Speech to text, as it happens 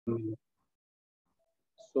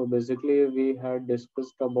So basically, we had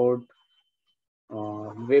discussed about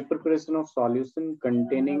vapor pressure of solution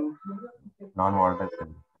containing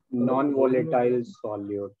non-volatile. non-volatile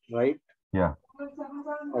solute, right? Yeah.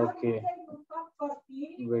 Okay.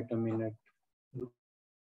 Wait a minute.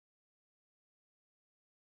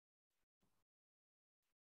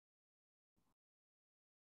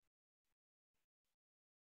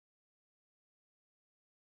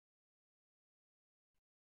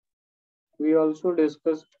 We also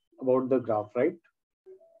discussed about the graph, right?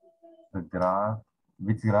 The graph.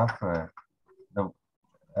 Which graph? The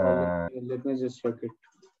Let me just check it.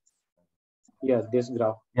 Yeah, this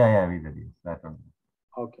graph. yeah, we did, yes, that one.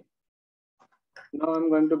 Okay. Now I'm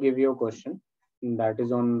going to give you a question that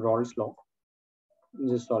is on Rawls law.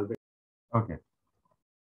 Just solve it. Okay.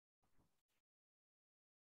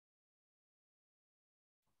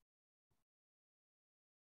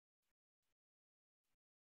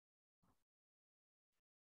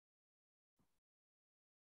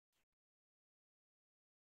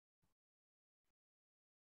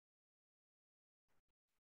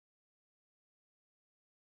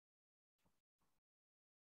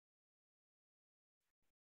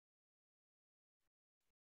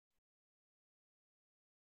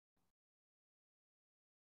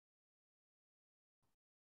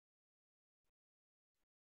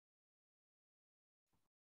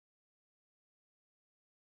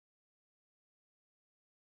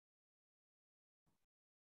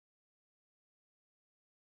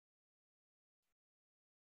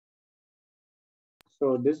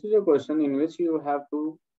 So this is a question in which you have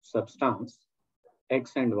two substance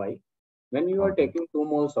X and Y. When you are Okay. taking 2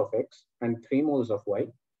 moles of X and 3 moles of Y,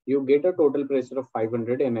 you get a total pressure of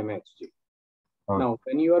 500 mmHg. Okay. Now,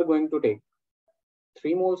 when you are going to take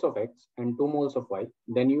 3 moles of X and 2 moles of Y,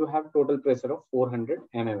 then you have total pressure of 400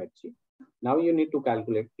 mmHg. Now you need to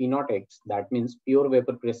calculate P naught X, that means pure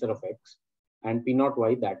vapor pressure of X, and P naught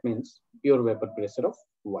Y, that means pure vapor pressure of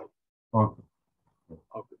Y. Okay.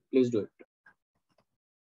 Okay, please do it.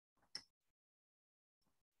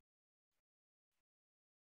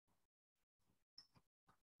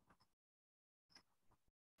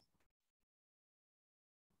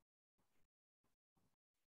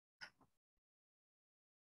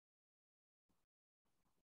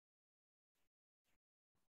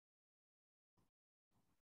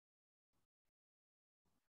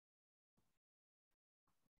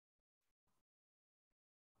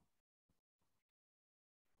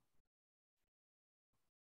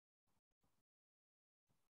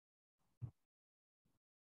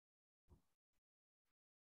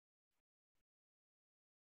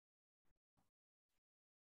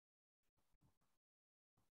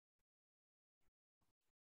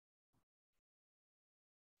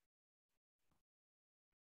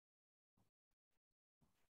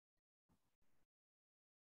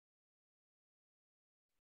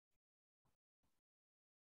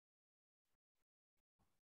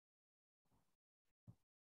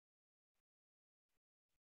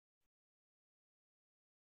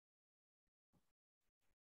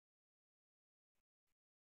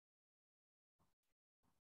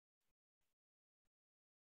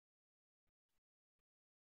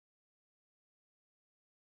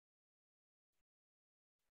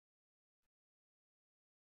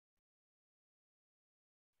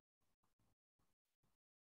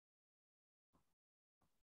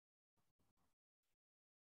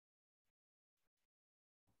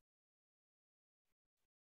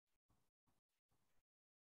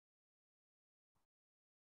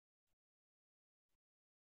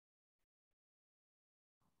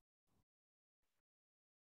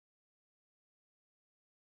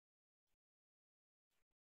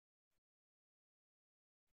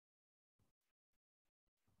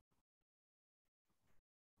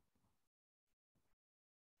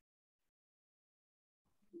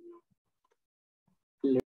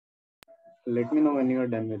 Let, let me know when you are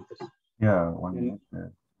done with this. Yeah, 1 minute.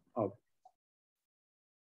 Okay.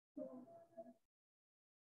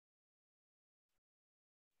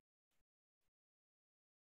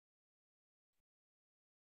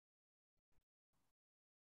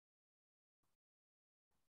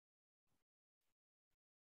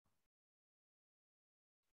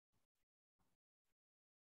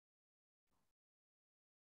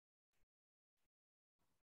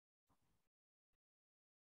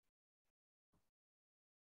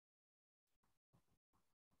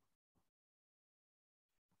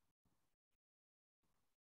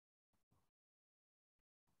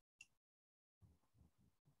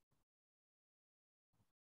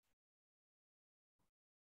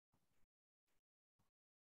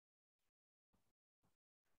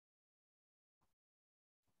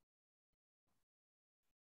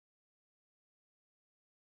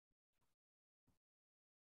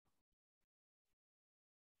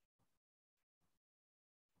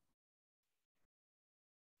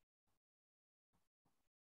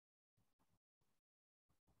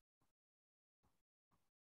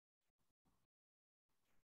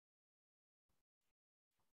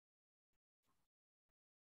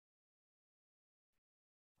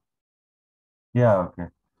 Yeah, okay.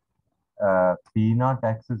 P naught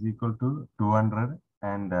X is equal to 200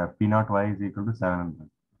 and P naught Y is equal to 700.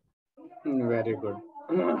 Very good.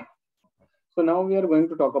 So now we are going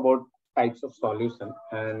to talk about types of solution,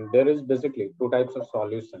 and there is basically two types of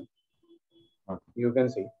solution. Okay. You can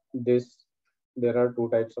see this. There are two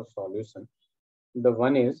types of solution. The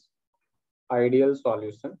one is ideal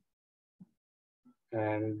solution,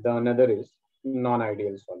 and the another is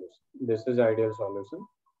non-ideal solution. This is ideal solution,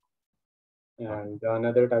 Okay. and the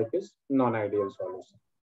another type is non-ideal solution.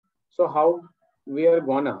 So how we are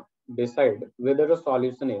gonna decide whether a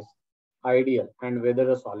solution is ideal and whether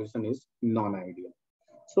a solution is non-ideal?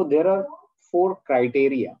 So there are four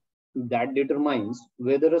criteria that determines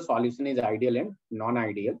whether a solution is ideal and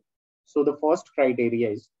non-ideal. So the first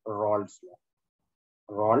criteria is Rawls law.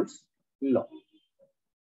 Rawls law.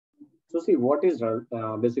 So see what is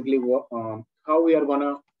basically how we are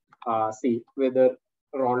gonna see whether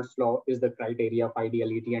Rawls law is the criteria of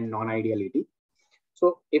ideality and non-ideality.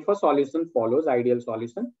 So if a solution follows ideal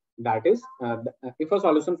solution, that is, if a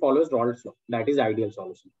solution follows Rawls law, that is ideal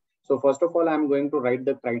solution. So first of all, I'm going to write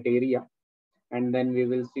the criteria, and then we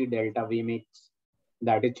will see delta V mix,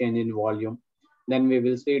 that is change in volume. Then we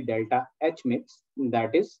will see delta H mix,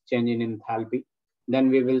 that is change in enthalpy. Then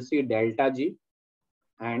we will see delta G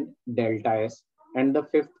and delta S. And the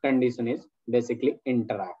fifth condition is basically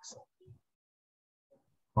interaction.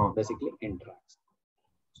 Okay. Basically interaction.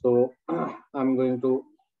 So I'm going to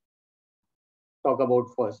talk about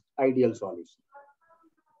first ideal solution.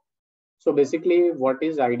 So basically, what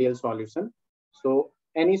is ideal solution? So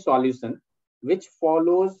any solution which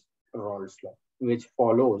follows Rawls law, which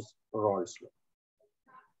follows Rawls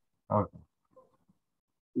law. Okay.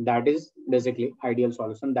 That is basically ideal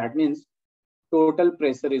solution. That means total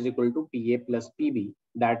pressure is equal to PA plus PB.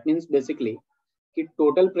 That means basically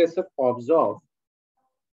total pressure observed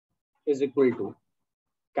is equal to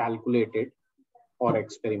calculated or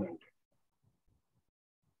experimented.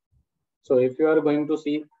 So if you are going to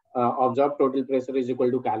see observed total pressure is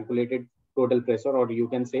equal to calculated total pressure, or you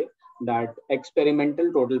can say that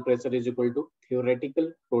experimental total pressure is equal to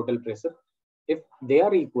theoretical total pressure. If they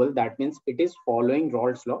are equal, that means it is following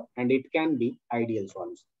Rawls law and it can be ideal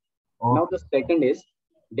solution. Okay. Now the second is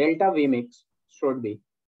delta V mix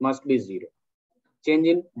must be zero. Change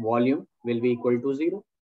in volume will be equal to zero.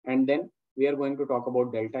 And then we are going to talk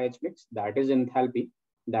about delta H mix, that is enthalpy,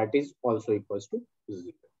 that is also equals to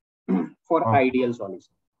zero for Okay. ideal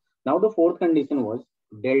solution. Now the fourth condition was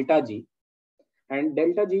delta G, and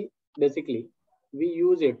delta G basically we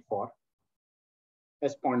use it for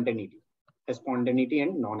spontaneity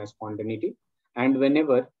and non-spontaneity. And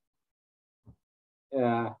whenever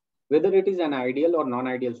whether it is an ideal or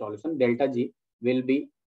non-ideal solution, delta G will be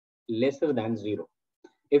lesser than zero.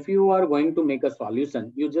 If you are going to make a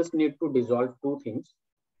solution, you just need to dissolve two things.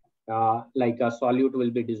 Like a solute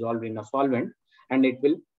will be dissolved in a solvent, and it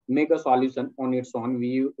will make a solution on its own.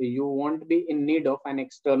 You won't be in need of an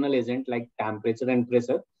external agent like temperature and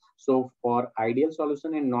pressure. So for ideal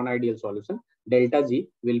solution and non-ideal solution, delta G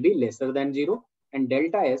will be lesser than zero and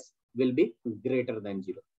delta S will be greater than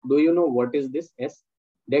zero. Do you know what is this S?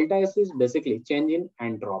 Delta S is basically change in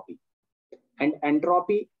entropy, and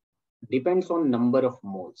entropy depends on number of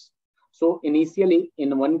moles. So initially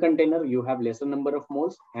in one container, you have lesser number of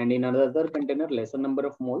moles, and in another container, lesser number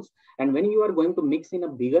of moles. And when you are going to mix in a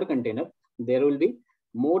bigger container, there will be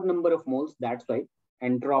more number of moles. That's why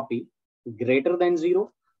entropy greater than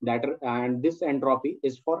zero. And this entropy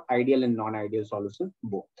is for ideal and non-ideal solution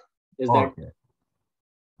both. Is that? Okay.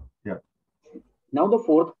 Yeah. Now the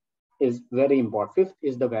fourth is very important. Fifth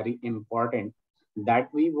is the very important that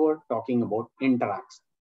we were talking about interaction.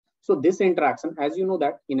 So this interaction, as you know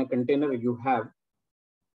that in a container you have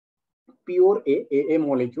pure AA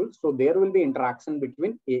molecule. So there will be interaction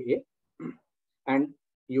between AA, and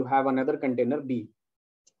you have another container B,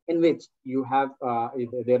 in which you have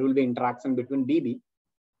there will be interaction between BB.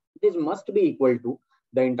 This must be equal to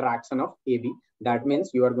the interaction of AB. That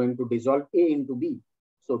means you are going to dissolve A into B.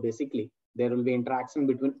 So basically there will be interaction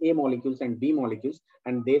between A molecules and B molecules,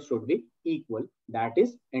 and they should be equal. That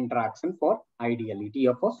is interaction for ideality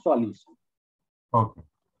of a solution. Okay.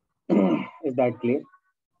 Is that clear?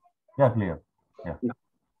 Yeah, clear. Yeah. Now,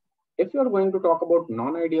 if you are going to talk about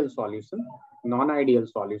non-ideal solution,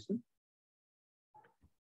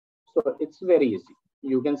 so it's very easy.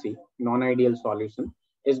 You can see non-ideal solution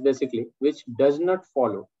is basically which does not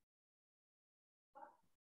follow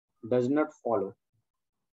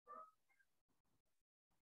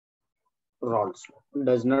Rawls law.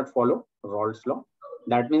 Does not follow Rawls law.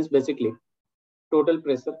 That means basically total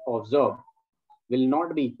pressure observed will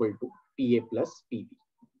not be equal to PA plus PB.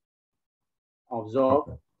 Observe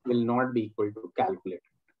will not be equal to calculated.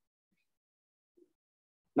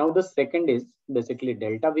 Now the second is basically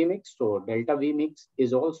delta V mix. So delta V mix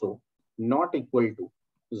is also not equal to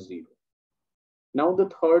 0. Now the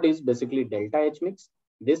third is basically delta H mix.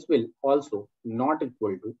 This will also not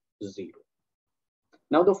equal to 0.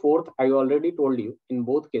 Now the fourth, I already told you, in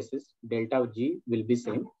both cases, delta G will be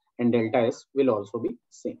same and delta S will also be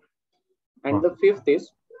same. And the fifth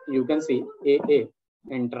is, you can see AA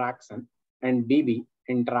interaction and BB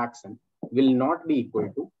interaction will not be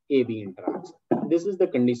equal to AB interaction. This is the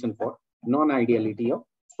condition for non-ideality of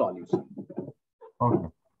solution. Okay.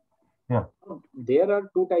 Yeah. There are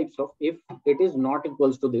two types of, if it is not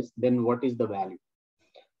equals to this, then what is the value?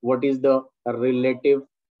 What is the relative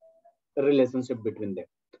relationship between them?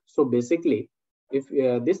 So basically, if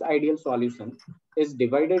this ideal solution is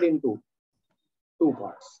divided into two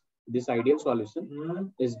parts, this ideal solution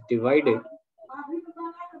is divided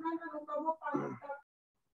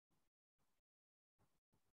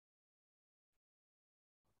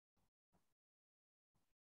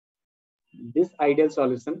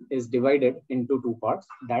into two parts,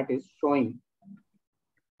 that is showing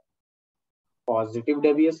positive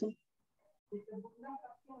deviation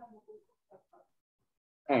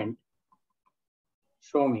and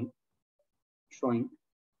showing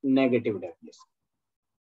negative deviation.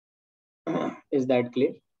 Is that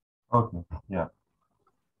clear? Okay. Yeah.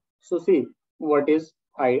 So see, what is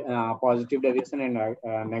positive deviation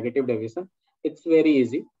and negative deviation? It's very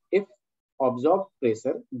easy. If observed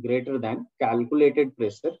pressure greater than calculated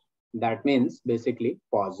pressure, that means basically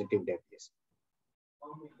positive deviation.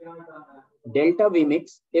 Delta V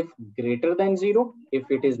mix, if greater than 0, if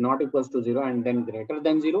it is not equals to 0 and then greater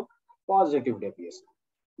than 0, positive deviation.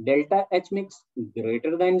 Delta H mix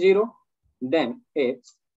greater than 0, then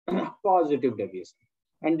it's positive deviation.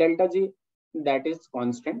 And delta G, that is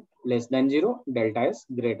constant, less than 0, delta S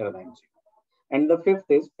greater than 0. And the fifth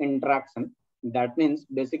is interaction. That means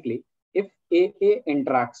basically if AA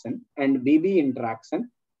interaction and BB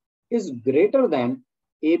interaction is greater than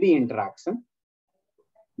AB interaction,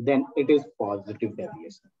 then it is positive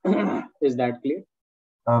deviation. Is that clear?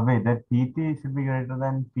 Wait, that PT should be greater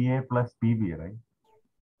than PA plus PB, right?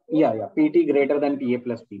 Yeah. PT greater than PA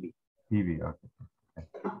plus PB. PB, okay.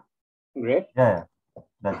 Great. Yeah.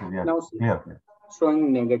 That's it. Yeah. Now Clear.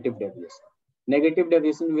 Showing negative deviation. Negative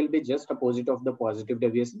deviation will be just opposite of the positive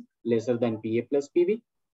deviation, lesser than PA plus PB.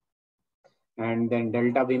 And then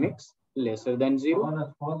delta V mix lesser than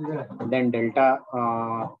 0. Then delta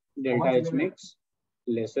H mix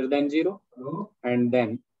lesser than 0. And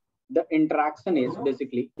then the interaction is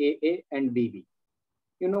basically AA and BB.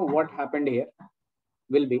 You know what happened here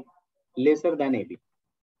will be lesser than AB.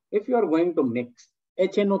 If you are going to mix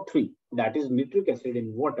HNO3, that is nitric acid,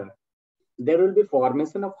 in water, there will be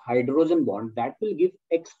formation of hydrogen bond that will give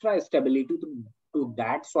extra stability to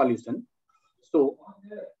that solution. So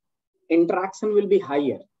interaction will be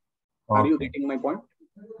higher. Okay. Are you getting my point?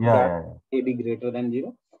 Yeah. AB greater than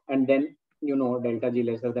 0. And then, delta G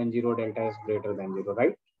lesser than 0, delta S greater than 0,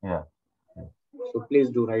 right? Yeah. So please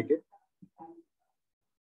do write it.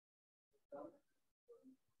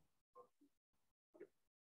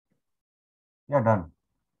 Yeah, done.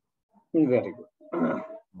 Very good.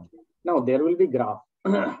 Now there will be graph.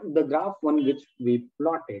 The graph one which we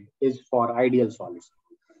plotted is for ideal solution.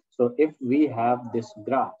 So if we have this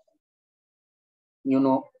graph,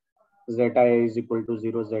 zeta A is equal to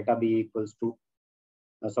 0, zeta B equals to,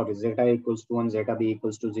 zeta A equals to 1, zeta B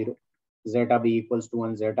equals to 0, zeta B equals to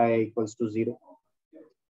 1, zeta A equals to 0.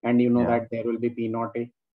 And that there will be P naught A,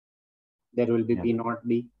 there will be P naught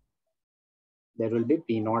B, there will be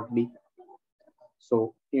P naught B.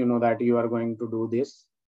 So that you are going to do this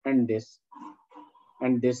and this,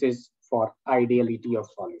 and this is for ideality of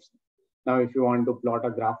solution. Now if you want to plot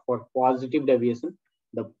a graph for positive deviation,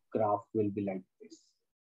 the graph will be like this.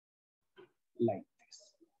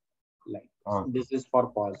 Okay. This is for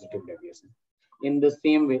positive deviation. In the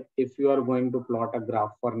same way, if you are going to plot a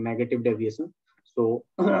graph for negative deviation, so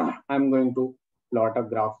I'm going to plot a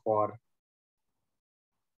graph for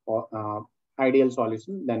ideal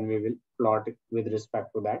solution, then we will plot it with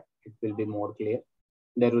respect to that. It will be more clear.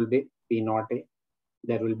 There will be P naught A,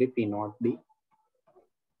 there will be P naught B,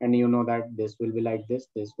 and that this will be like this,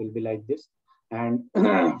 this will be like this, and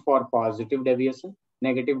for positive deviation,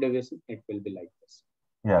 negative deviation, it will be like this.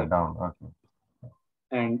 Yeah, down. Okay.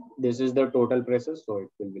 And this is the total pressure, so it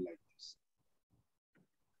will be like this.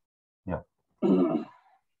 Yeah.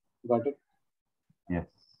 Got it? Yes.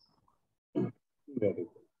 Very good.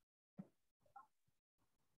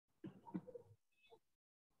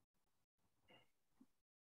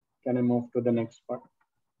 Can I move to the next part?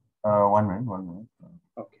 One minute, 1 minute.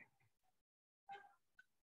 Okay.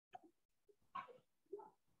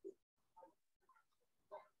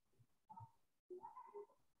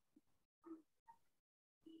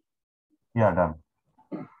 Yeah, done.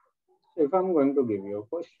 So if I'm going to give you a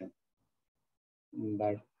question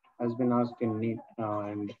that has been asked in NEET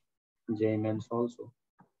and JEE also.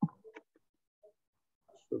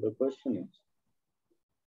 So the question is,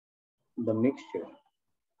 the mixture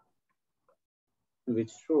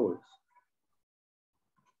which shows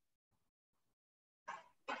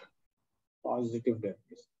positive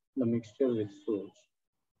deviation, the mixture which shows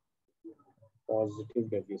positive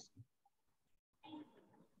deviation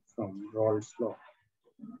from Rawls law.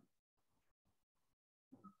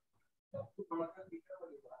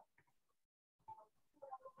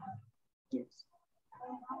 Yes.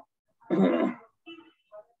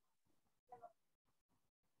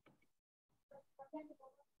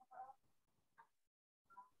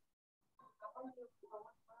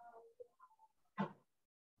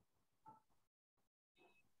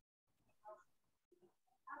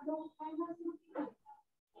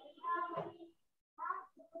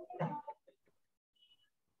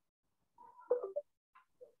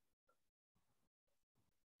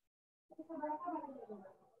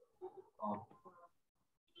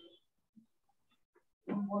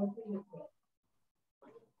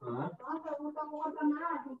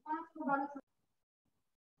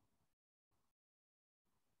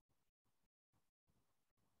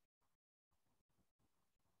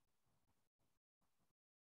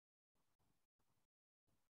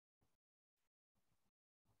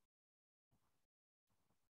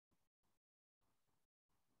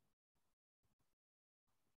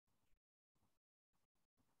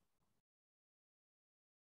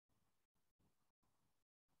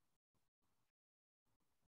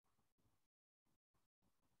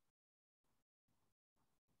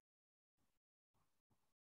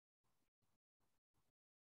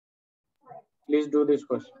 Please do this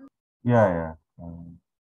question. Yeah.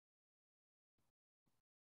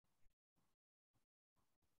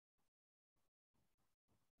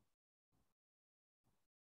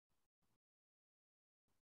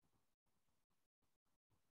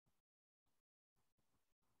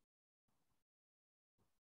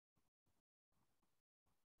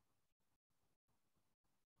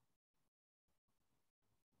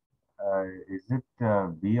 Is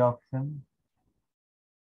it B option?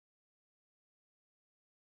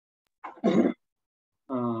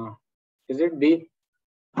 Is it B?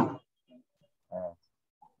 Uh,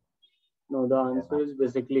 No, the answer is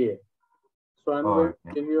basically A. So I'm going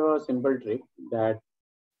to give you a simple trick that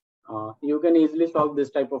you can easily solve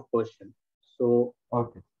this type of question. So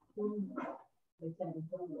okay.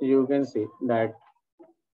 You can see that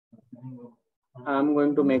I'm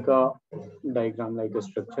going to make a diagram like a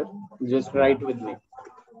structure. Just write with me.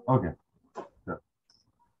 Okay. Sure.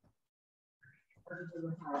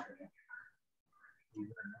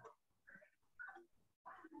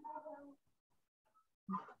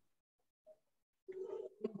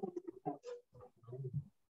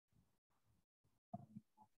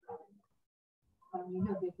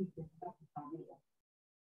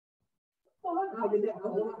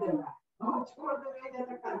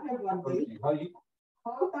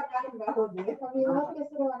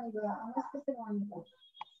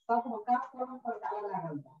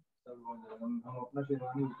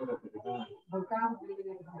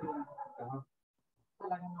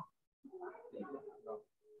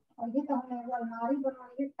 ये तो हमने वो अलमारी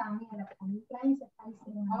बनवाई है टांगे रखनी client 27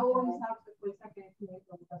 से और वो हिसाब से पैसा कैसे है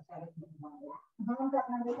तो उसका सारे हम तो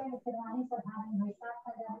अपना बेटा ने शेरवानी साधारण भाई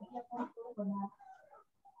 7000 रुपया कौन तो बना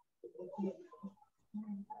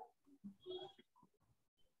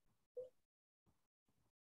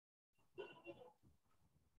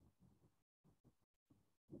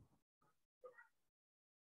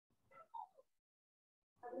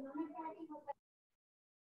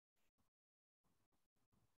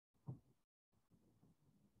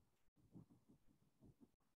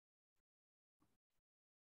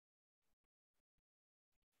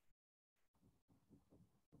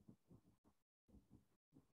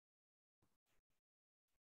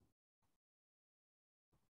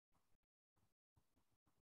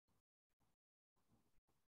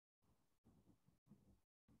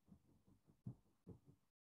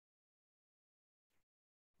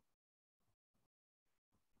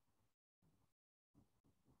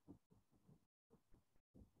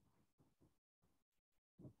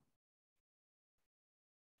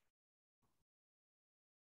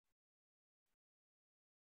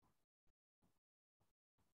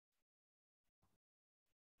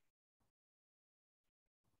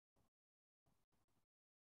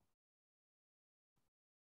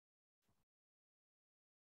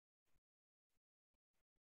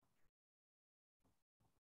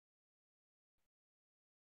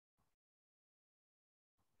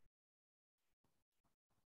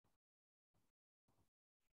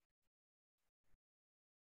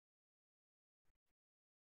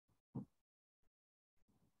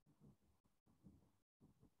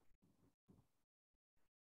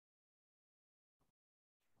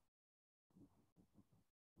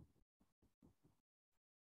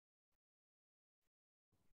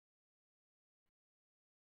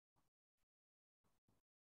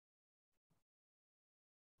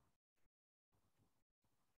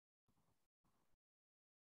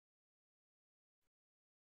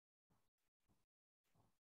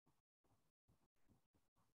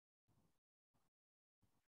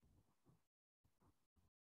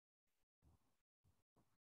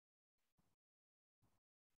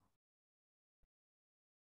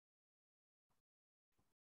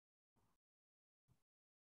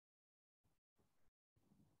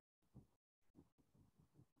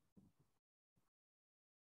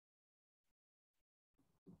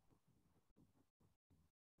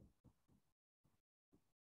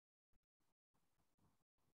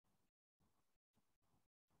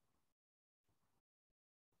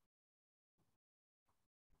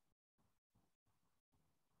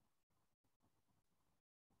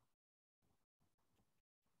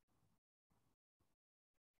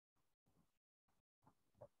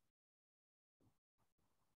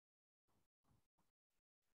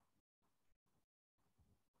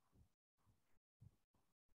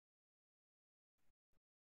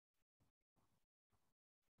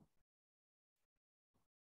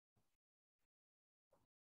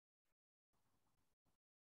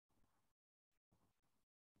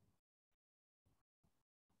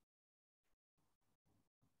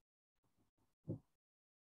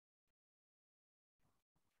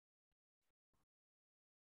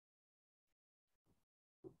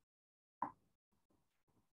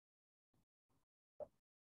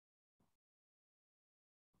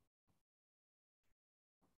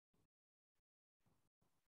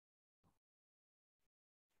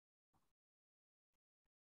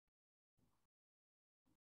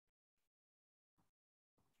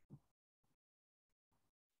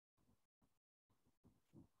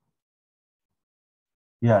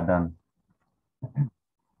Yeah, done.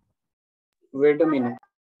 Wait a minute.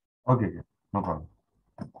 Okay, no problem.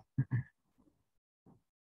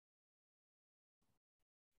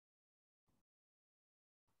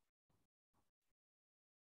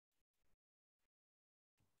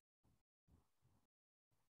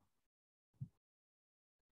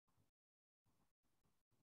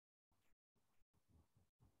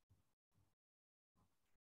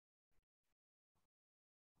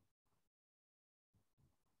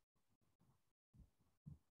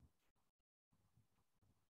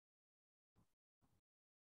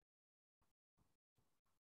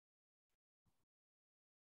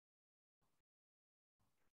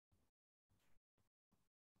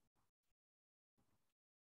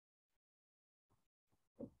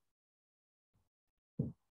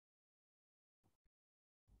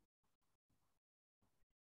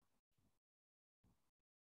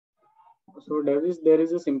 So there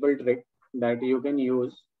is a simple trick that you can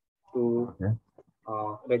use to Okay.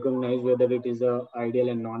 recognize whether it is a ideal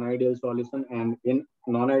and non-ideal solution, and in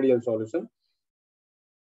non-ideal solution,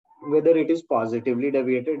 whether it is positively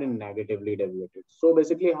deviated and negatively deviated. So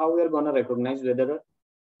basically, how we are going to recognize whether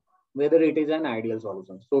it is an ideal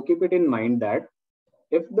solution. So keep it in mind that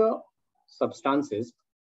if the substances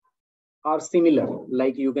are similar,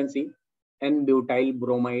 like you can see N-butyl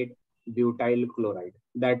bromide, butyl chloride,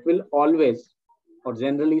 that will always or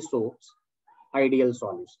generally show ideal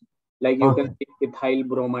solution. Like you can see ethyl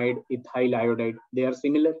bromide, ethyl iodide, they are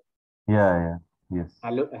similar. Yeah, yes.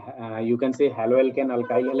 You can say haloalkane,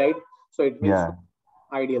 alkyl halide, so it will show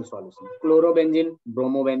ideal solution. Chlorobenzene,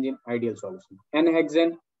 bromobenzene, ideal solution.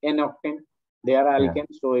 N-hexane, N-octane, they are alkane,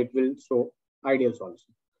 so it will show ideal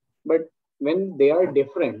solution. But when they are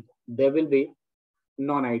different, they will be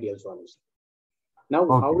non-ideal solution. Now,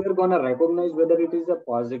 how we are going to recognize whether it is a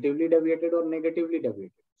positively deviated or negatively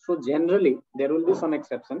deviated? So generally, there will be some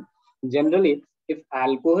exception. Generally, if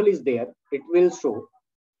alcohol is there, it will show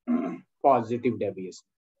positive deviation.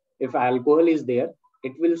 If alcohol is there,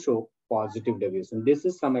 it will show positive deviation. This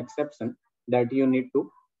is some exception that you need to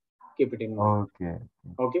keep it in mind.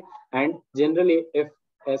 Okay. And generally, if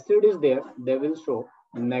acid is there, they will show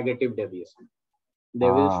negative deviation. They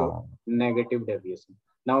will show negative deviation.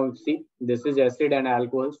 Now see, this is acid and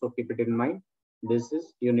alcohol, so keep it in mind. This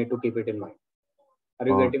is, you need to keep it in mind. Are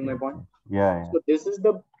you getting my point? Yeah. So this is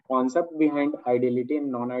the concept behind ideality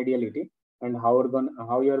and non-ideality, and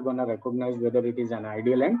how you are gonna recognize whether it is an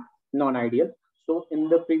ideal and non-ideal. So in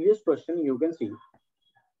the previous question, you can see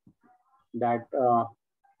that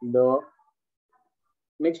the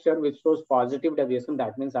mixture which shows positive deviation,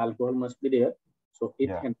 that means alcohol must be there. So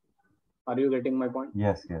ethane. Are you getting my point?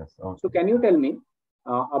 Yes. Okay. So can you tell me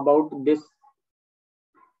about this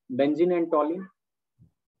benzene and toluene?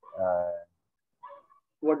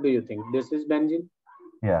 What do you think? This is benzene?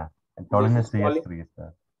 Yeah. And toluene is CH3,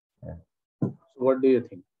 sir. Yeah. So what do you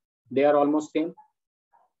think? They are almost same?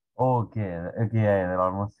 Okay, yeah, they're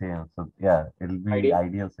almost same. So yeah, it'll be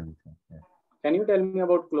ideal solution. Yeah. Can you tell me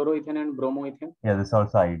about chloroethane and bromoethane? Yeah, this is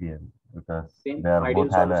also ideal because same, they are ideal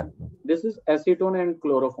both solution. This is acetone and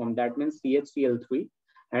chloroform. That means CHCl3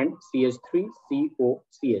 and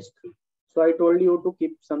CH3COCH3. So I told you to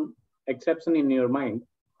keep some exception in your mind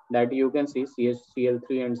that you can see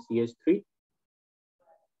CHCl3 and CH3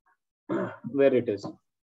 where it is.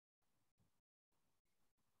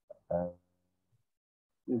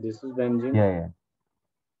 This is benzene. Yeah.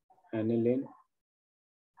 Aniline.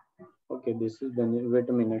 Okay, this is benzene. Wait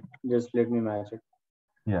a minute. Just let me match it.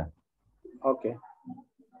 Yeah. Okay.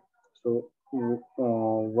 So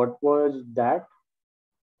what was that?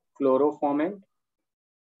 Chloroform and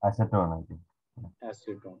Acetone, I think.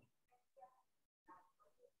 Acetone.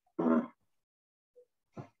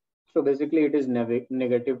 So basically it is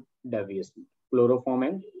negative deviation. Chloroform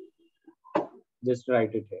and, just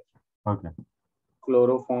write it here. Okay.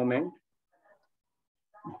 Chloroform and,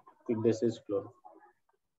 this is chloroform.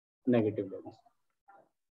 Negative deviation.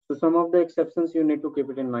 So some of the exceptions you need to keep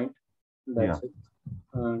it in mind. That's it.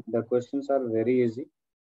 The questions are very easy.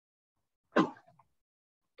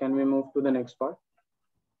 Can we move to the next part?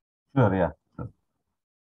 Sure, yeah. Sure.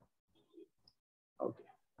 Okay.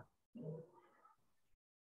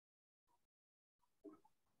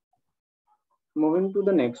 Moving to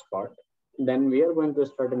the next part, then we are going to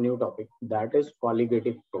start a new topic, that is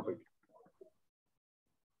colligative property.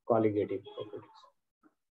 Colligative properties.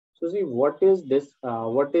 So see, what is this?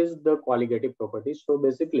 What is the colligative property? So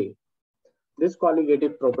basically, this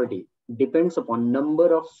colligative property depends upon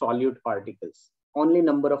number of solute particles. Only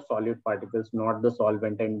number of solute particles, not the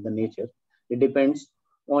solvent and the nature. It depends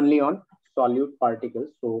only on solute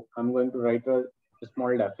particles. So I'm going to write a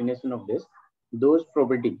small definition of this. those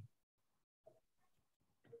property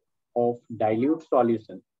of dilute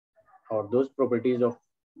solution, or those properties of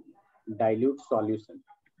dilute solution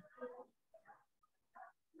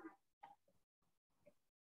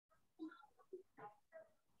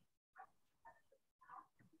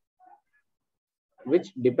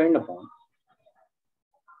which depend upon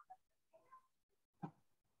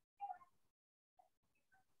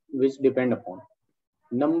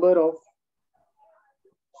number of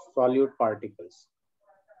solute particles,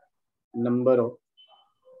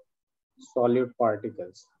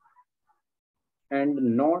 and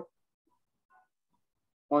not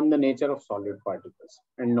on the nature of solute particles,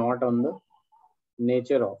 and not on the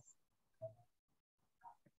nature of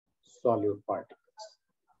solute particles.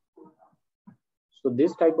 So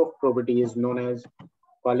this type of property is known as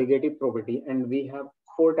colligative property, and we have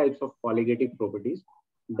four types of colligative properties.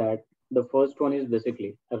 That the first one is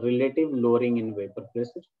basically a relative lowering in vapor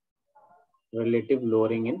pressure,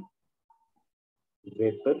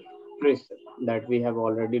 that we have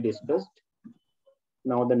already discussed.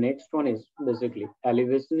 Now the next one is basically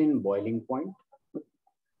elevation in boiling point,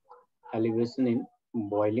 and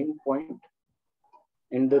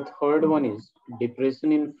the third one is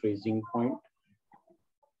depression in freezing point,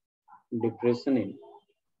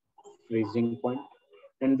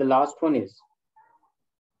 and the last one is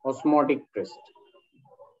osmotic pressure.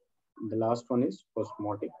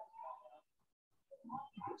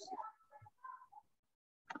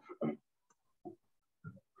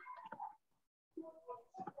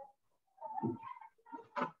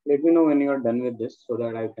 Let me know when you are done with this so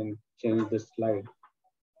that I can change this slide.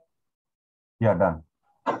 Yeah, done.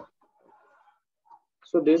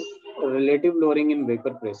 So this relative lowering in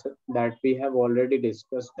vapor pressure, that we have already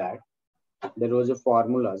discussed, that there was a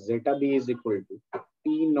formula zeta B is equal to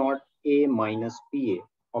P naught A minus PA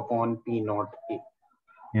upon P naught A.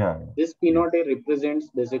 Yeah. This P naught A represents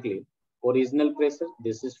basically original pressure.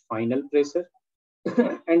 This is final pressure.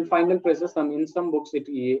 And final pressure, in some books it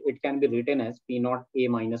can be written as P naught A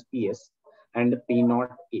minus PS and P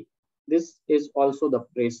naught A. This is also the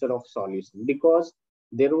pressure of solution, because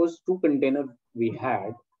there was two container we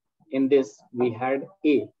had. In this we had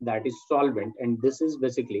A, that is solvent, and this is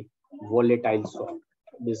basically volatile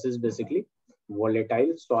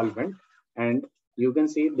solvent. And you can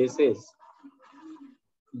see this is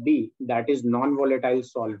B, that is non-volatile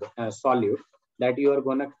solute, that you are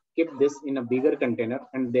gonna keep this in a bigger container,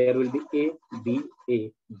 and there will be A, B,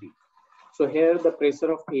 A, B. So here the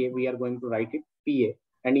pressure of A, we are going to write it PA,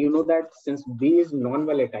 and you know that since B is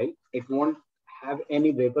non-volatile, it won't have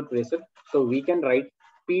any vapor pressure, so we can write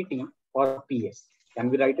PT or PS. Can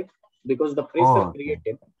we write it? Because the pressure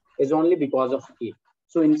created is only because of A.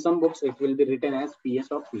 So in some books it will be written as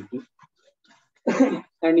PS or PT.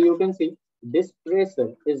 And you can see this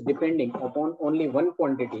pressure is depending upon only one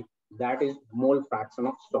quantity, that is mole fraction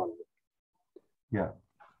of solute. Yeah.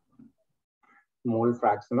 Mole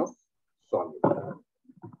fraction of solute.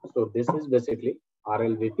 So this is basically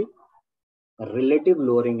RLVP, relative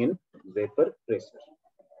lowering in vapor pressure.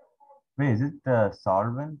 Wait, is it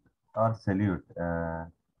solvent or solute?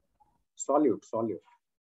 Solute.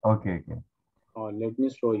 Okay. Let me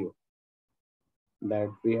show you that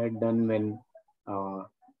we had done when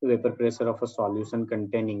vapor pressure of a solution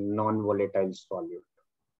containing non-volatile solute.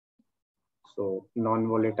 So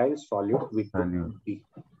non-volatile solute, we took B,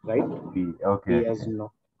 right? B, okay. B as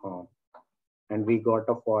no, and we got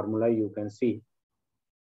a formula. You can see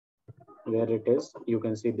where it is. You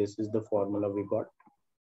can see this is the formula we got,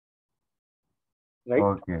 right?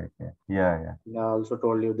 Okay. Yeah. I also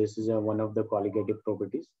told you this is one of the colligative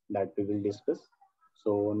properties that we will discuss.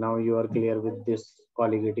 So now you are clear with this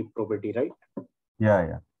colligative property, right?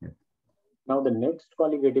 Yeah. Now the next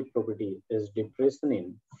colligative property is depression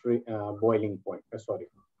in boiling point.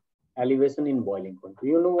 Elevation in boiling point.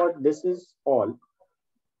 You know what this is all?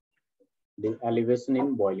 The elevation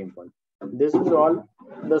in boiling point. This is all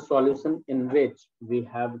the solution in which we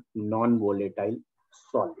have non-volatile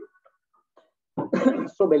solute.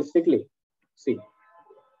 So basically, see,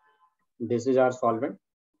 this is our solvent.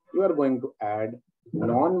 You are going to add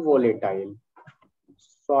non-volatile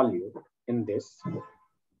solute in this.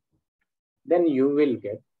 Then you will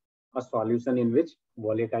get a solution in which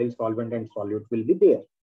volatile solvent and solute will be there.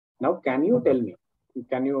 Now, can you tell me?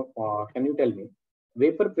 Can you tell me?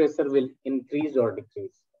 Vapor pressure will increase or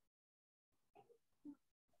decrease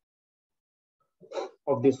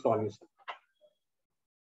of this solution?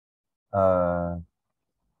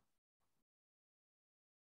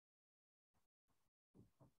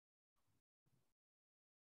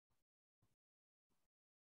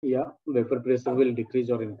 Yeah, vapor pressure will decrease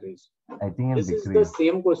or increase. I think it'll This is the decrease.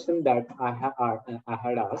 same question that I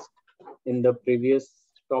had asked in the previous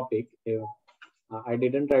topic. I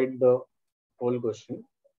didn't write the whole question.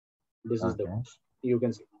 This is the Okay. question. You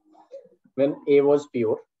can see when A was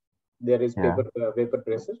pure, there is Yeah. vapor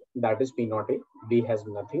pressure, that is P naught A. B has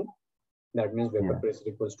nothing. That means vapor Yeah. pressure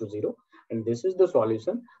equals to 0. And this is the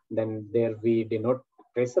solution. Then there we denote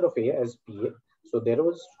pressure of A as PA. So there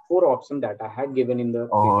was 4 options that I had given in the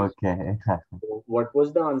previous. Okay. So what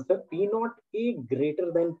was the answer? P naught A greater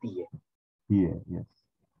than PA. Yeah. Yes.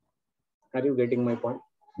 Are you getting my point?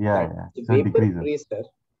 Yeah. That Yeah. So it decreases.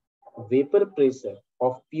 vapor pressure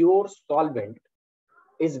of pure solvent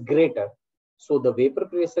is greater. So the vapor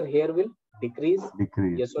pressure here will decrease.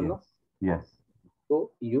 Decrease. Yes or no? Yes.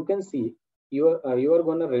 So you can see you are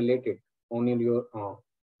gonna relate it on your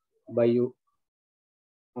by you.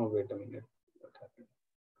 Oh, wait a minute. What happened?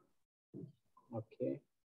 Okay.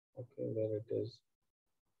 Okay, where it is.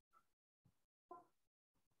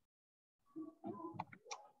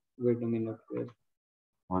 Wait a minute. Where?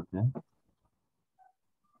 Okay.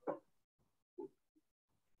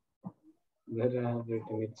 Where I have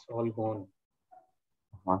written, it's all gone.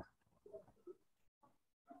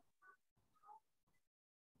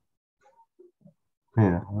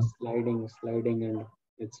 Here, Sliding, and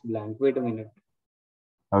it's blank. Wait a minute.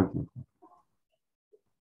 Okay.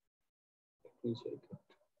 We'll check it.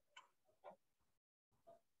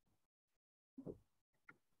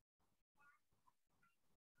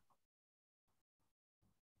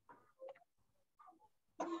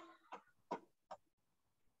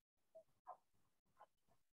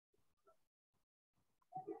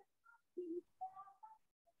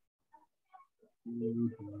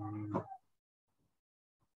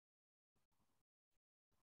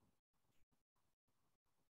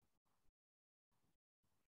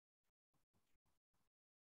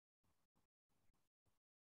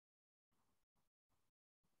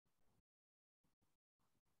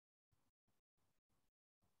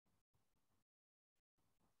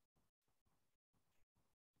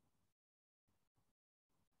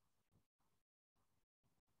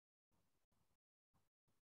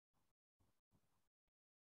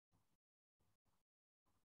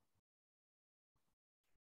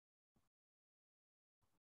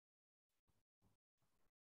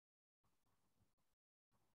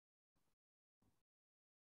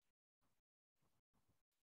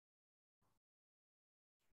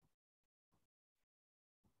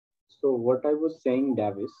 So what I was saying,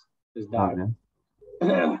 Davis, is that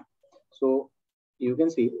so you can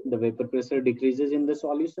see the vapor pressure decreases in the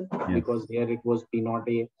solution because here it was P naught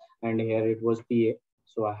A and here it was PA.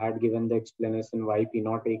 So I had given the explanation why P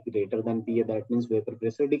naught A greater than PA. That means vapor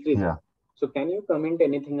pressure decreases. Yeah. So can you comment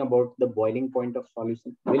anything about the boiling point of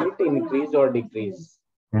solution? Will it increase or decrease?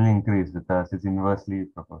 It will increase because it's inversely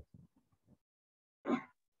proportional.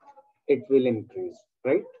 It will increase,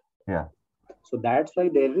 right? Yeah. So that's why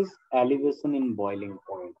there is elevation in boiling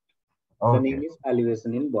point. Okay. The name is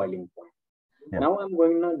elevation in boiling point. Yeah. Now I'm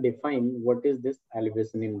going to define what is this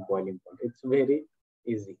elevation in boiling point. It's very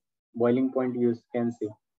easy. Boiling point, you can see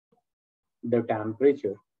the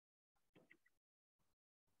temperature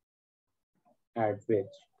at which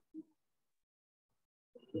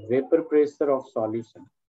vapor pressure of solution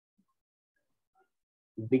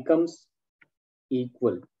becomes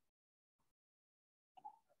equal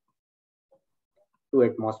to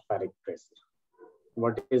atmospheric pressure.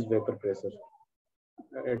 What is vapor pressure?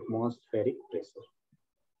 Atmospheric pressure.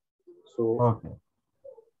 So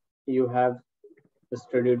you have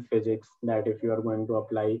studied physics that if you are going to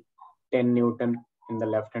apply 10 Newton in the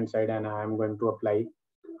left hand side and I am going to apply,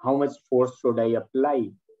 how much force should I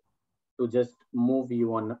apply to just move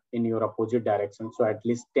you on in your opposite direction? So at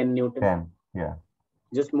least 10 Newton. 10, yeah.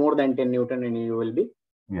 Just more than 10 Newton and you will be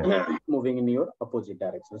moving in your opposite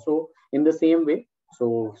direction. So in the same way,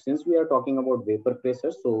 so since we are talking about vapor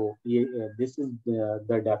pressure, so this is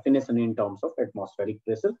the definition in terms of atmospheric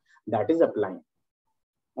pressure that is applying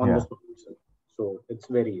on the solution. So it's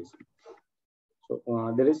very easy. So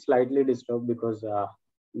there is slightly disturbed because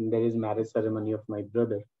there is marriage ceremony of my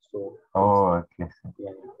brother. So okay.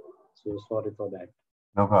 Yeah. So sorry for that.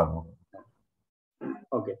 No problem.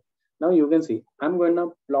 Okay. Now you can see I'm going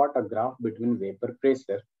to plot a graph between vapor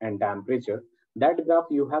pressure and temperature. That graph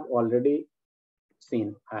you have already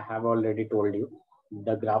seen. I have already told you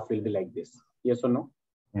the graph will be like this. Yes or no?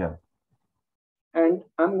 Yeah. And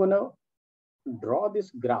I'm going to draw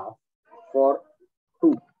this graph for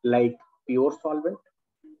two, like pure solvent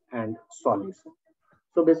and solution.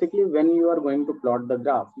 So basically when you are going to plot the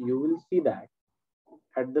graph, you will see that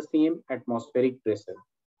at the same atmospheric pressure,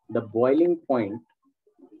 the boiling point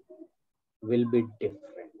will be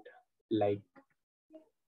different. Like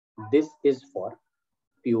this is for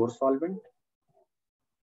pure solvent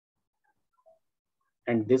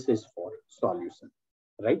and this is for solution,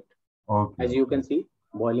 right? Okay. As you can see,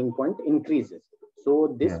 boiling point increases.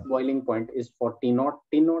 So this boiling point is for T naught.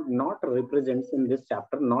 T naught not represents in this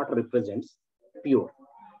chapter, not represents pure.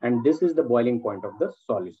 And this is the boiling point of the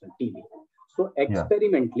solution, TB. So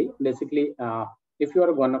experimentally, basically, if you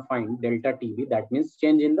are going to find delta TB, that means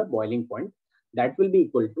change in the boiling point, that will be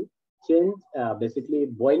equal to change, basically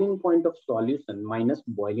boiling point of solution minus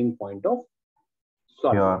boiling point of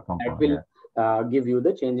solvent. That will give you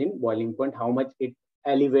the change in boiling point, how much it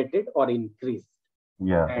elevated or increased.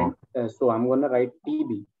 And so I'm going to write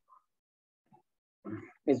TB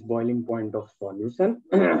is boiling point of solution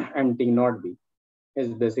and T naught B is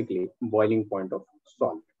basically boiling point of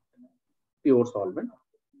solvent, pure solvent.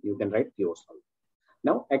 You can write pure solvent.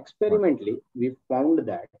 Now, experimentally, we found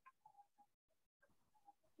that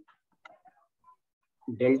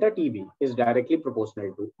delta TB is directly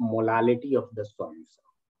proportional to molality of the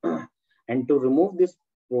solution. And to remove this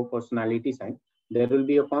proportionality sign, there will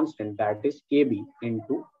be a constant that is Kb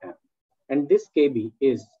into M. And this Kb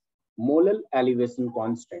is molar elevation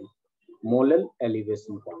constant, molar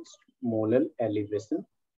elevation constant, molar elevation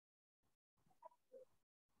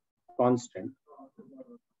constant.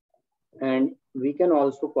 And we can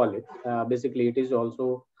also call it, basically it is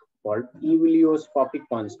also called ebullioscopic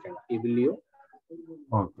constant, ebullioscopic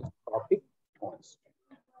constant.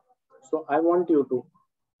 So I want you to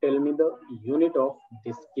tell me the unit of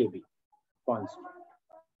this Kb constant.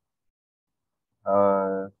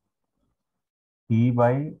 T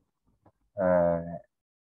by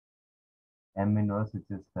M inverse, which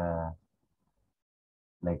is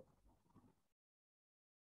like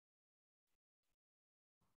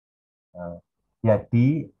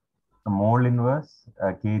T mole inverse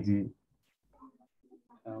kg.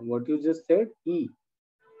 What you just said, E.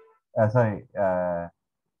 Sorry,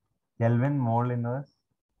 Kelvin mole inverse.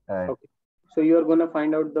 Okay. So you are going to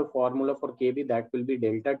find out the formula for Kb, that will be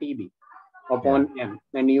delta Tb upon M.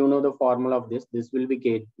 And you know the formula of this. This will be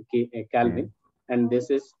Kelvin, and this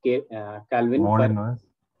is Kelvin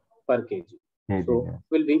per kg. So it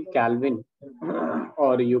will be Kelvin,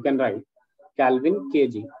 or you can write Kelvin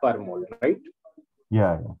kg per mole, right?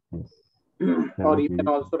 Yes. Or you can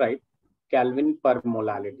also write Kelvin per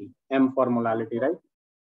molality, M for molality, right?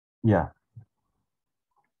 Yeah.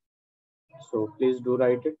 So please do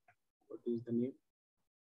write it. What is the name?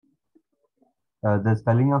 The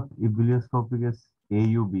spelling of ebullioscopic is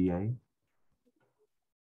AUBI.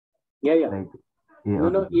 Yeah. Like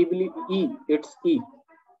no, E, it's E.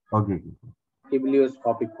 Okay.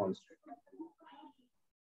 Ebullioscopic constant.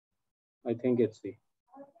 I think it's E.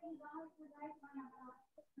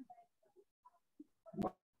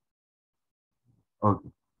 Okay.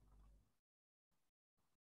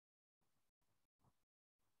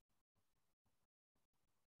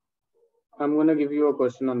 I'm going to give you a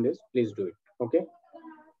question on this. Please do it. Okay.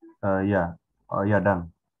 Yeah.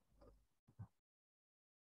 Done.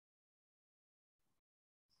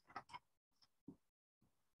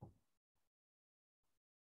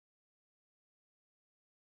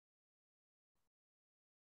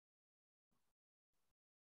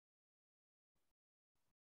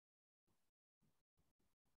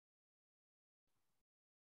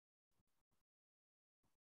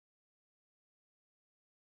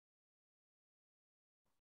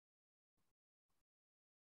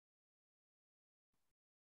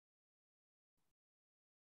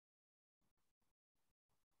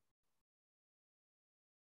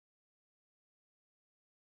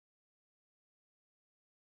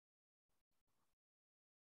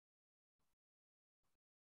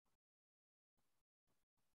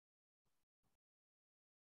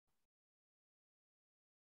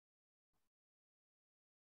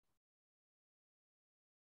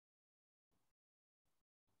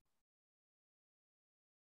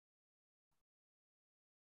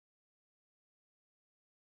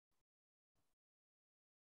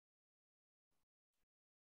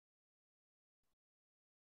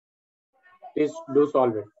 Please do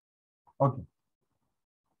solve it. Okay.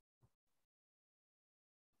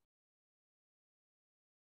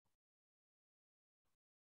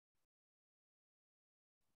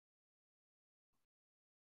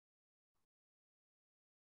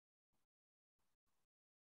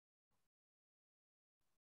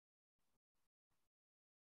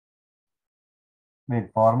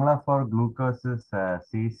 Wait, formula for glucose is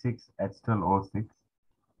C6H12O6.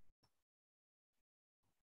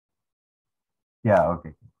 Yeah,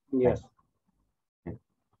 okay. Yes. Thanks. Okay.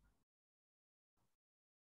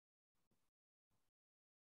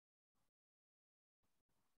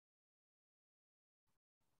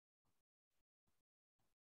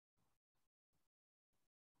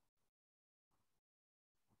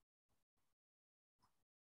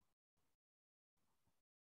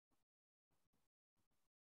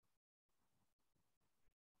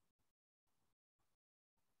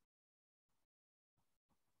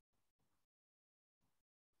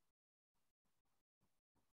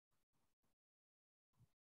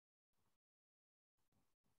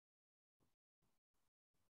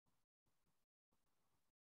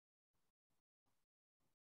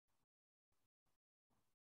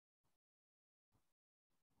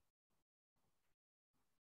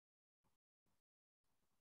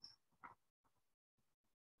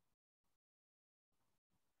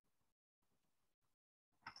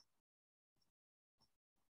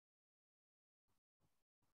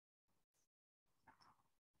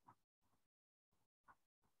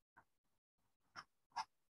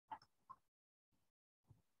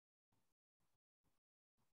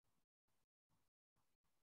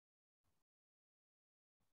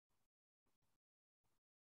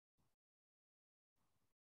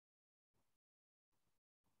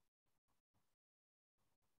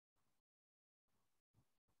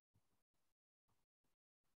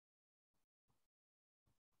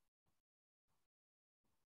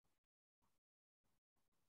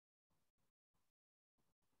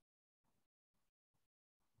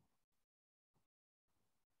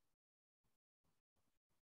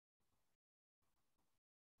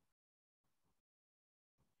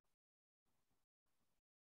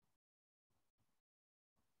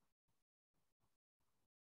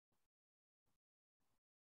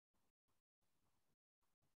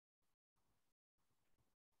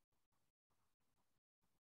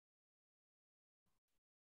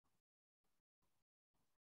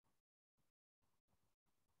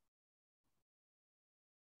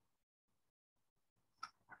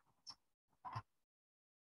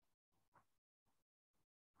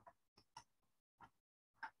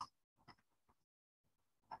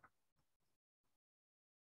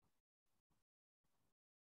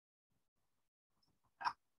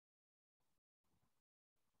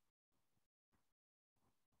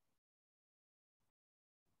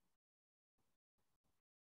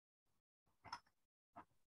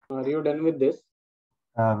 Are you done with this?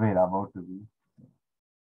 Wait, about to be.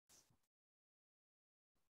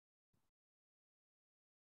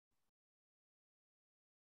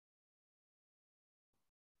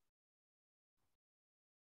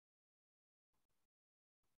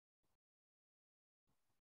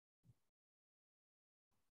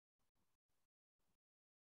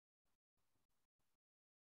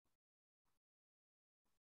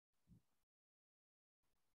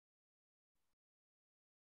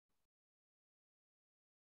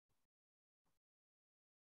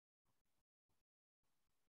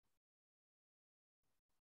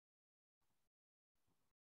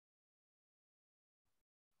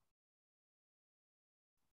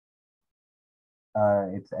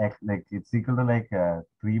 It's like it's equal to like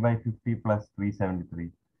 3/50 plus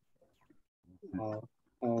 373.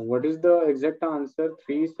 What is the exact answer?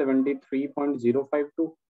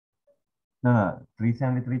 373.052? No,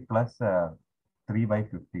 373 plus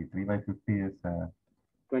 3/50. 3/50 is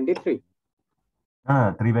 23.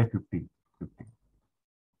 3/50. 50.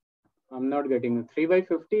 I'm not getting it.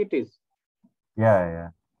 3/50 it is. Yeah.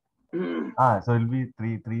 So it'll be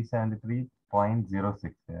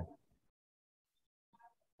 373.06. Yeah.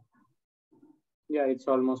 Yeah, it's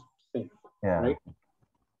almost same. Yeah. Right?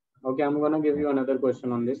 Okay, I'm gonna give you another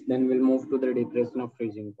question on this. Then we'll move to the depression of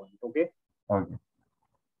freezing point. Okay. Okay.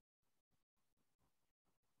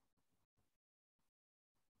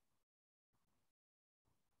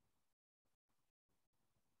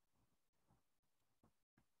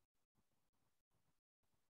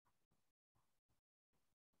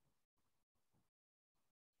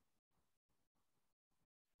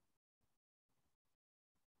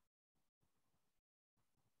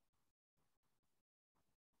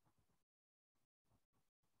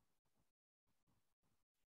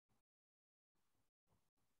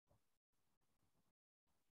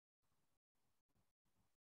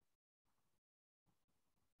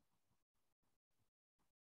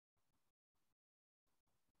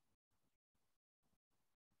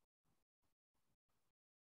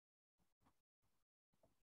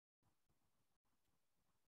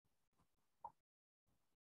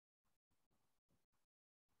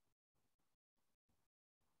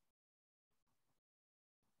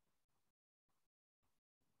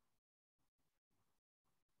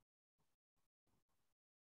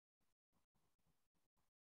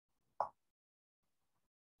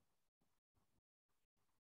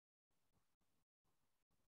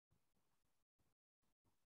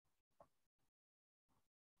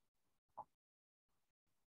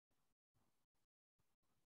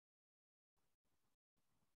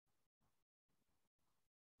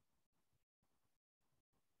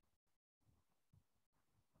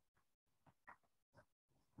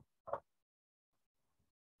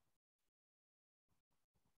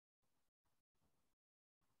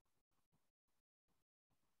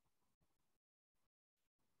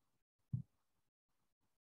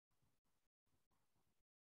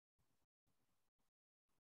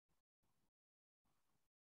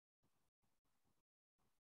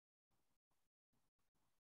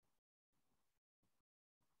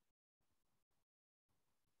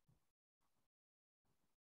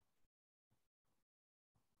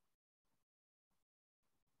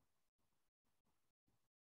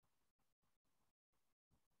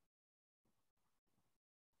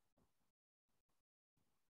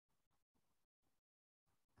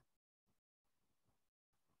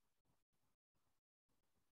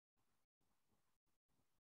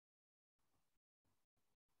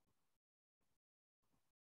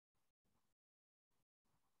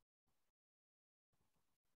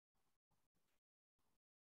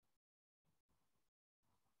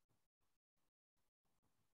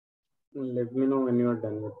 Let me know when you are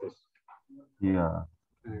done with this. Yeah.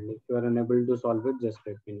 And if you are unable to solve it, just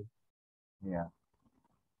let me know. Yeah.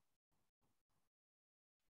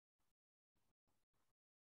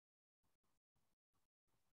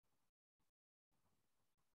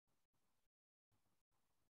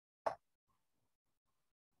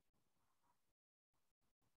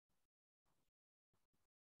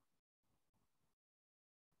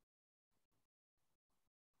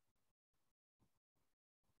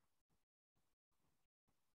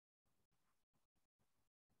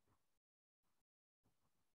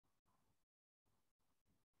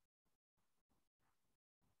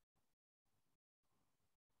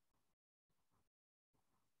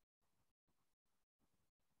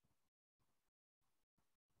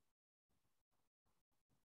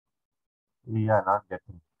 Yeah, not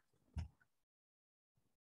getting.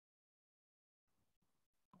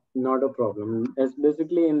 Not a problem. As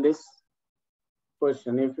basically in this,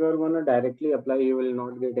 question. If you are going to directly apply, you will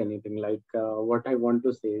not get anything. Like what I want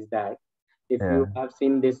to say is that if you have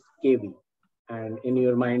seen this KV, and in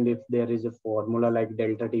your mind, if there is a formula like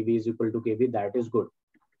delta TV is equal to KV, that is good.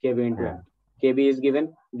 KV into M. KV is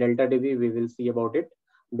given, delta TV, we will see about it,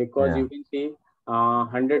 because you can see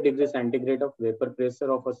 100 degrees centigrade of vapor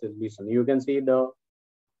pressure of a solution. You can see the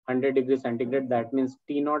 100 degrees centigrade, that means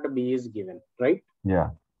T naught B is given, right? Yeah.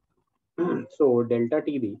 So delta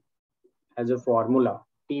TB has a formula,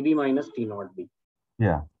 TB minus T naught B.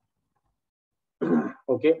 Yeah.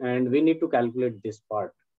 Okay, and we need to calculate this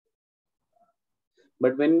part.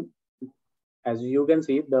 But when, as you can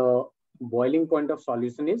see, the boiling point of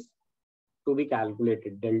solution is to be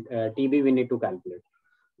calculated. TB we need to calculate.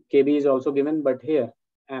 KB is also given, but here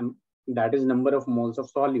M, that is number of moles of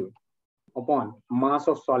solute upon mass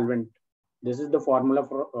of solvent. This is the formula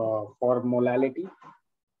for molality.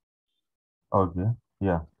 Okay.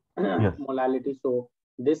 Yeah. Yes. Molality. So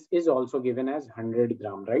this is also given as 100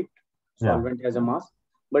 gram, right? Solvent has a mass.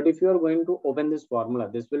 But if you are going to open this formula,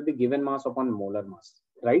 this will be given mass upon molar mass,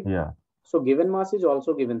 right? Yeah. So given mass is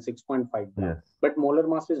also given 6.5 gram, but molar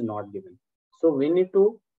mass is not given. So we need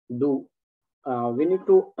to do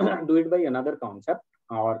do it by another concept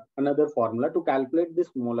or another formula to calculate this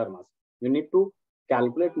molar mass. We need to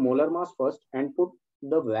calculate molar mass first and put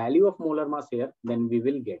the value of molar mass here, then we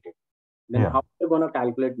will get it. Then how we're going to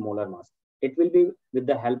calculate molar mass? It will be with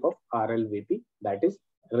the help of RLVP, that is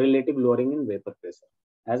relative lowering in vapor pressure.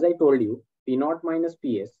 As I told you, P naught minus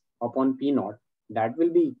PS upon P naught, that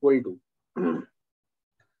will be equal to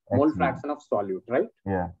mole fraction of solute, right?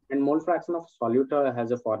 Yeah. And mole fraction of solute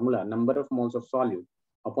has a formula, number of moles of solute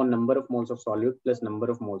upon number of moles of solute plus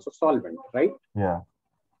number of moles of solvent, right? Yeah.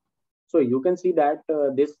 So you can see that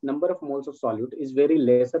this number of moles of solute is very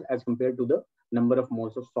lesser as compared to the number of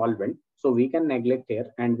moles of solvent. So we can neglect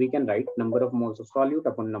here and we can write number of moles of solute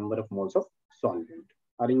upon number of moles of solvent.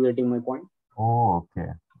 Are you getting my point? Oh,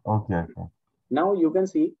 okay. Okay. Now you can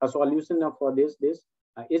see a solution of this is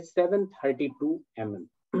 732 mm.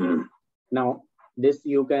 Now this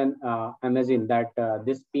you can imagine that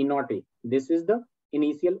this P naught A, this is the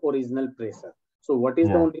initial original pressure. So what is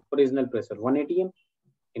the original pressure? 180 mm.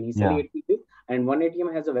 Initially it will be, and 180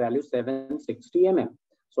 mm has a value 760 mm.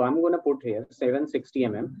 So I'm going to put here 760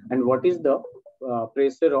 mm, and what is the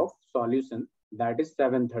pressure of solution? That is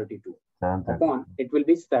 732. Upon it will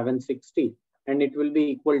be 760, and it will be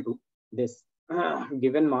equal to this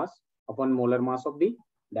given mass upon molar mass of B,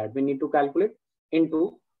 that we need to calculate,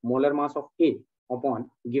 into molar mass of A upon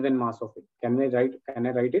given mass of A. Can I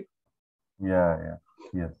write it? Yeah.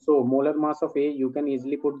 Yes. So molar mass of A, you can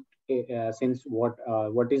easily put since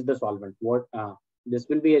what is the solvent? This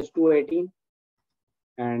will be H218,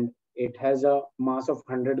 and it has a mass of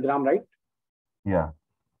 100 gram, right? Yeah.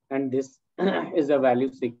 And this is a value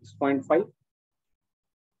 6.5.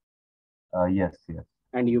 Yes.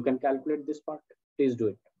 And you can calculate this part. Please do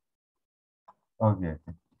it. Okay.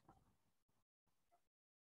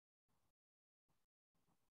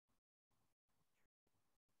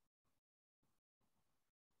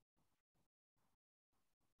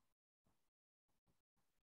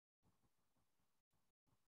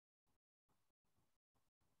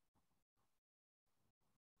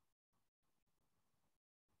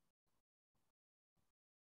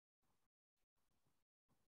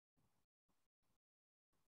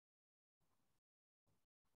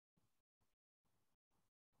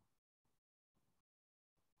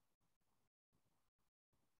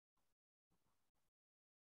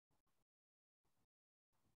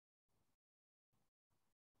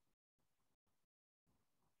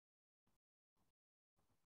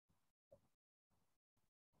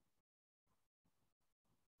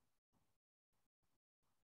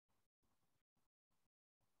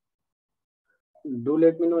 Do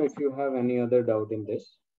let me know if you have any other doubt in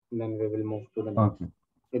this. Then we will move to the next. Okay.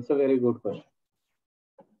 It's a very good question.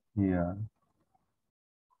 Yeah.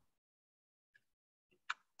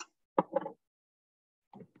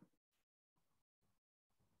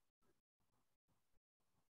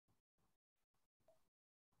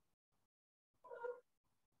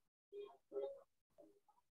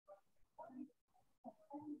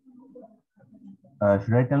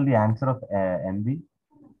 Should I tell the answer of MB?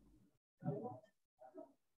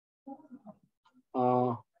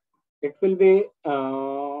 It will be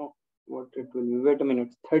what it will be. Wait a minute.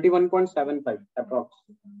 31.75 approx.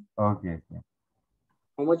 Okay.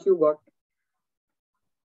 How much you got?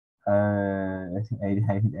 I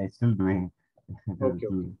still doing. Okay.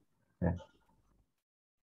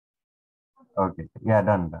 Okay. Yeah,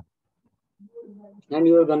 done. And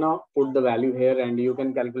you are gonna put the value here, and you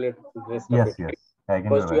can calculate the rest of it. Yes. I can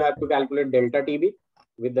First, do you that. have to calculate delta TB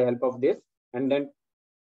with the help of this, and then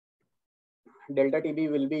delta TB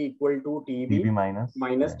will be equal to TB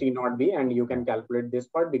minus T naught B, and you can calculate this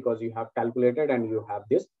part because you have calculated and you have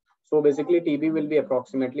this. So basically, TB will be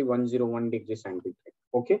approximately 101 degrees centigrade.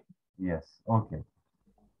 Okay. Yes. Okay.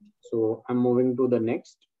 So I'm moving to the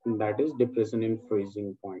next, and that is depression in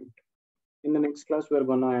freezing point. In the next class, we're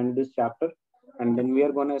gonna end this chapter, and then we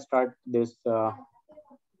are gonna start this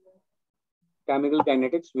chemical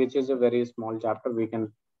kinetics, which is a very small chapter. We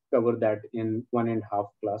can cover that in 1.5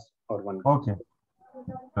 class or one class. Okay.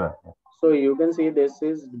 Sure. So you can see this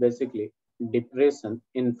is basically depression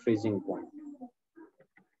in freezing point.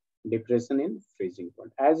 Depression in freezing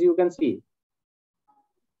point. As you can see,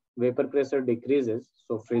 vapor pressure decreases,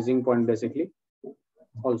 so freezing point basically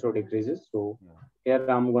also decreases. So here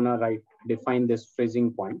I'm gonna define this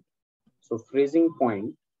freezing point. So freezing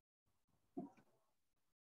point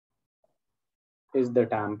is the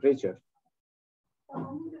temperature.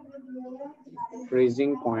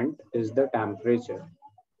 Freezing point is the temperature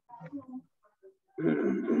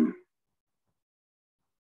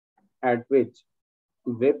at which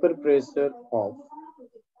vapor pressure of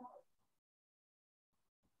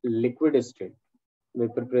liquid state,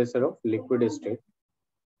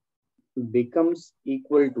 becomes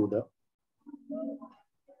equal to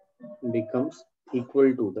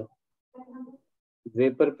the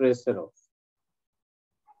vapor pressure of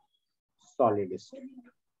solid state.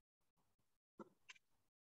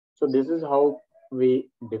 So this is how we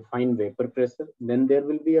define vapor pressure. Then there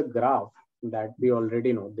will be a graph that we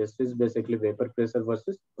already know. This is basically vapor pressure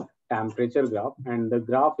versus temperature graph, and the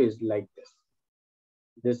graph is like this.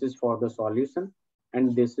 This is for the solution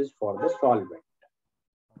and this is for the solvent.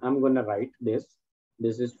 I'm going to write this.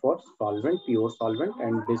 This is for solvent, pure solvent,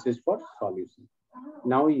 and this is for solution.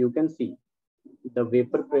 Now you can see the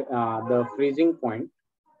the freezing point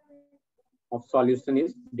of solution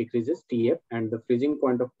is decreases TF, and the freezing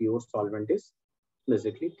point of pure solvent is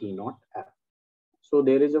basically T naught F. So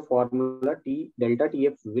there is a formula delta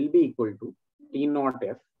TF will be equal to T naught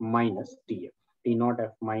F minus TF. T naught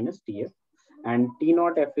F minus TF, and T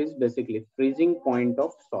naught F is basically freezing point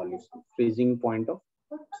of solution.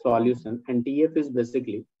 And TF is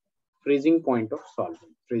basically freezing point of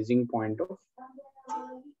solvent.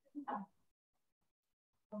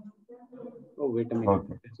 Oh, wait a minute.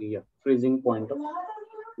 Okay. Yeah, freezing point of.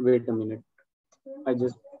 Wait a minute. I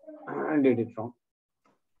just did it wrong.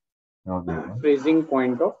 Okay. Freezing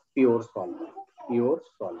point of pure solvent.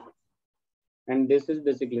 And this is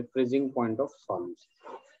basically freezing point of solution.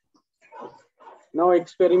 Now,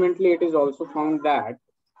 experimentally, it is also found that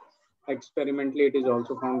delta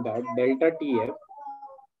TF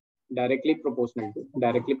directly proportional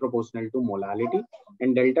to molality,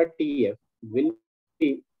 and delta TF will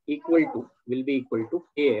be equal to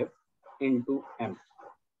Kf into M.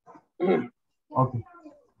 Okay.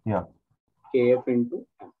 Yeah. Kf into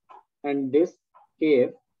M, and this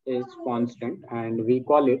Kf is constant, and we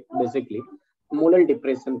call it basically molar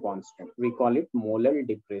depression constant.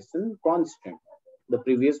 The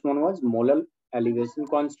previous one was molar elevation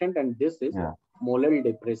constant, and this is molar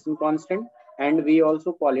depression constant, and we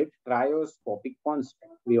also call it cryoscopic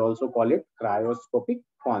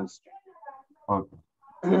constant. Okay.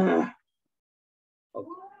 Okay.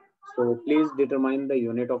 So please determine the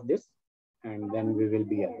unit of this, and then we will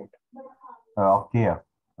be ahead. KF,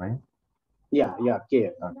 right? Yeah,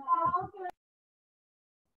 KF. Okay.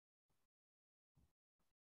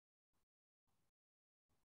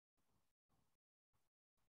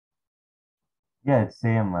 Yeah, it's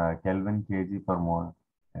same Kelvin kg per mole.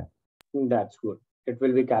 Yeah. That's good. It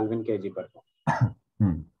will be Kelvin kg per mole.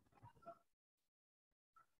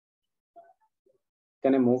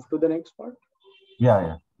 Can I move to the next part?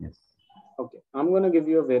 Yeah. Yes. Okay. I'm going to give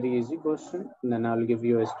you a very easy question, and then I'll give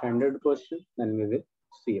you a standard question, then we will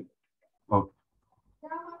see it. Okay.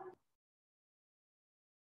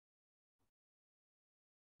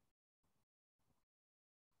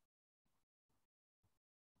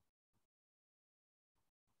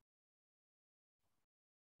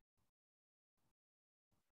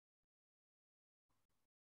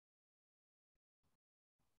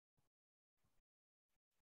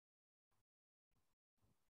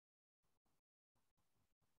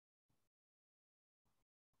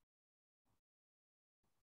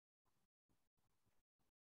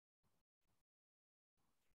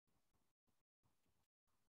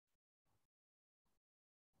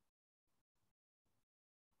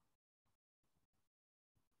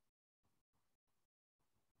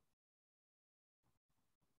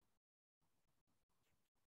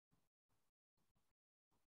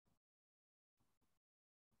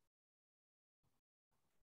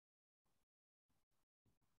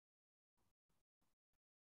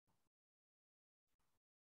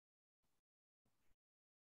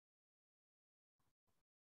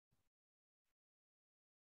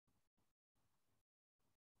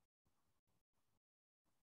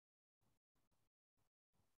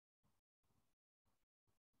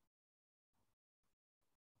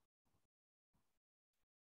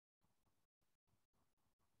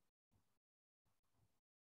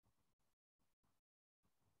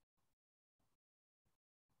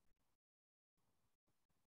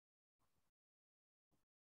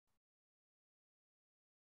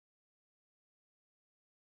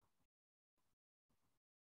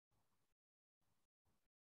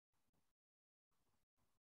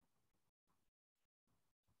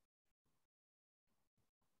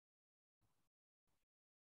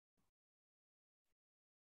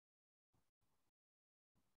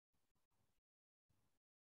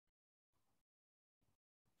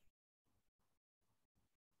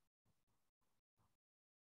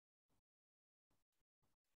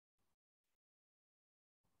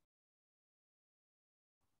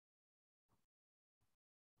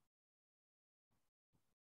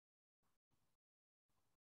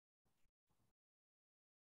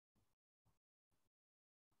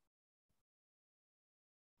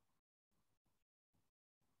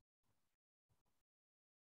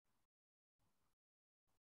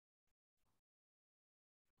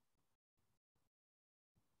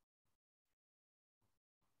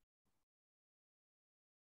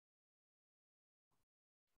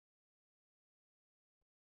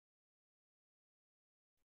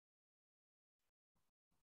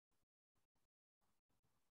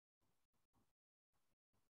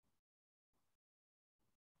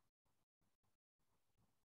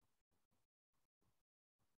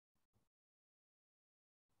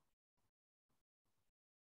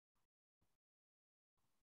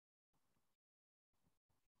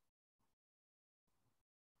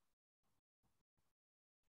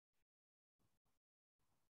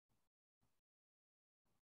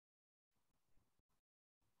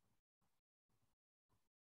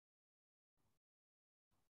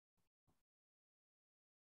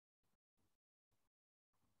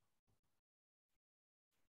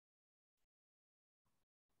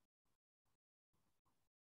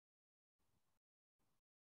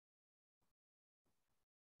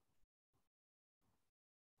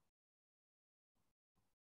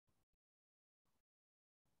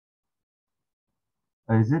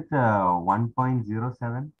 Is it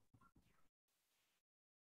 1.07?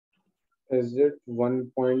 Is it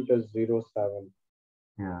 1.07?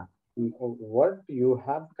 Yeah. What you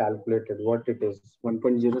have calculated? What it is?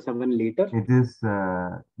 1.07 liter? It is,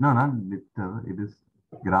 no, not liter. It is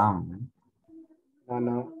gram.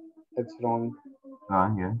 No, it's wrong.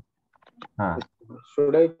 Wrong, yeah. Huh.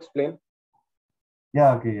 Should I explain?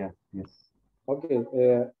 Yeah, okay, yeah, yes. Okay,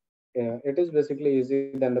 it is basically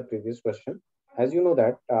easy than the previous question. As you know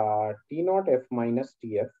that T naught F minus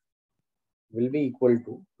TF will be equal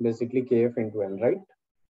to basically KF into L, right?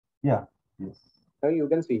 Yeah, yes. Now you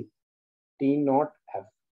can see T naught F,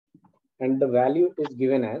 and the value is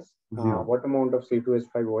given as 0. what amount of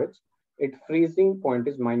C2H5OH. Its freezing point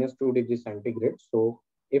is minus 2 degrees centigrade. So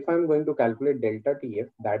if I'm going to calculate delta TF,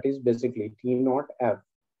 that is basically T naught F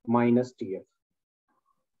minus TF.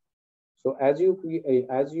 So as you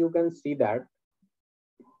can see that,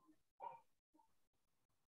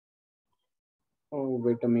 oh,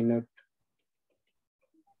 wait a minute.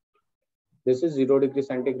 This is 0 degree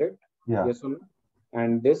centigrade. Yeah. Yes or no?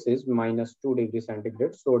 And this is minus 2 degree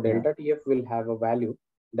centigrade. So delta TF will have a value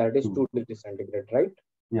that is 2 degree centigrade, right?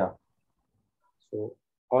 Yeah. So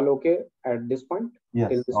all okay at this point? Yes,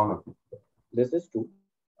 Till this all point. okay. This is 2.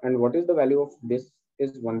 And what is the value of this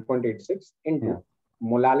is 1.86 into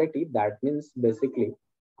molality. That means basically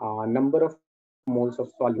number of moles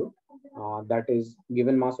of solute, that is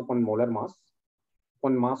given mass upon molar mass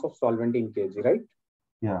upon mass of solvent in kg, right?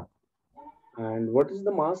 Yeah. And what is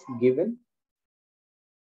the mass given?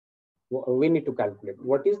 We need to calculate.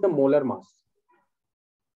 What is the molar mass?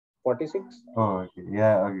 46? Oh, okay.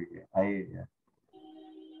 Yeah, okay. Yeah.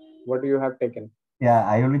 What do you have taken? Yeah,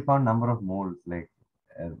 I only found number of moles. Like,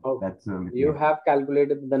 Okay. that's the only You thing. have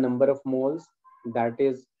calculated the number of moles. That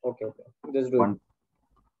is okay. Just do it.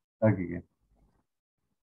 Okay.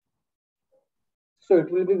 So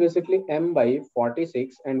it will be basically m by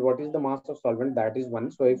 46. And what is the mass of solvent? That is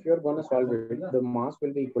 1. So if you're going to solve it, the mass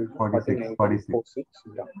will be equal to 49.46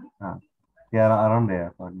 gram. Yeah, around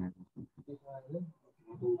there. 49.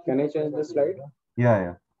 Can I change the slide?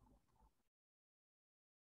 Yeah.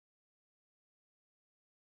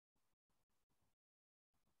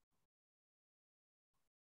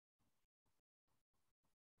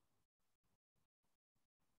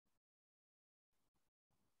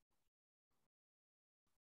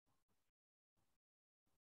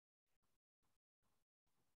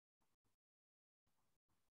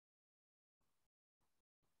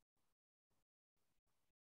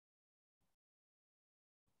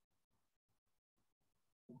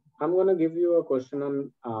 I'm going to give you a question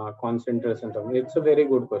on concentration term. It's a very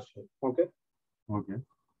good question. Okay. Okay.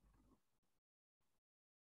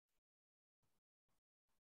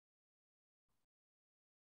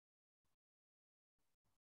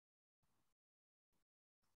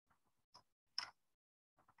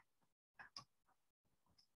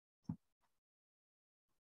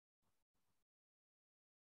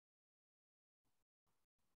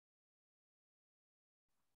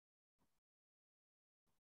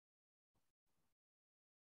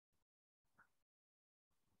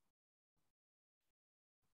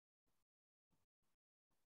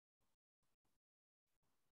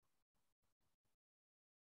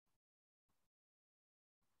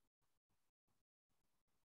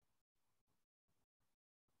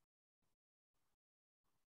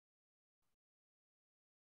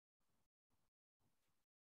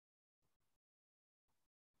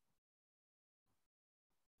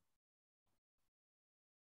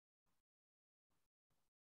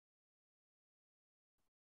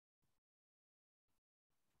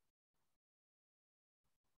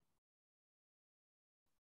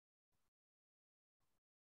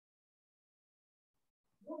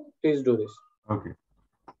 Please do this. Okay.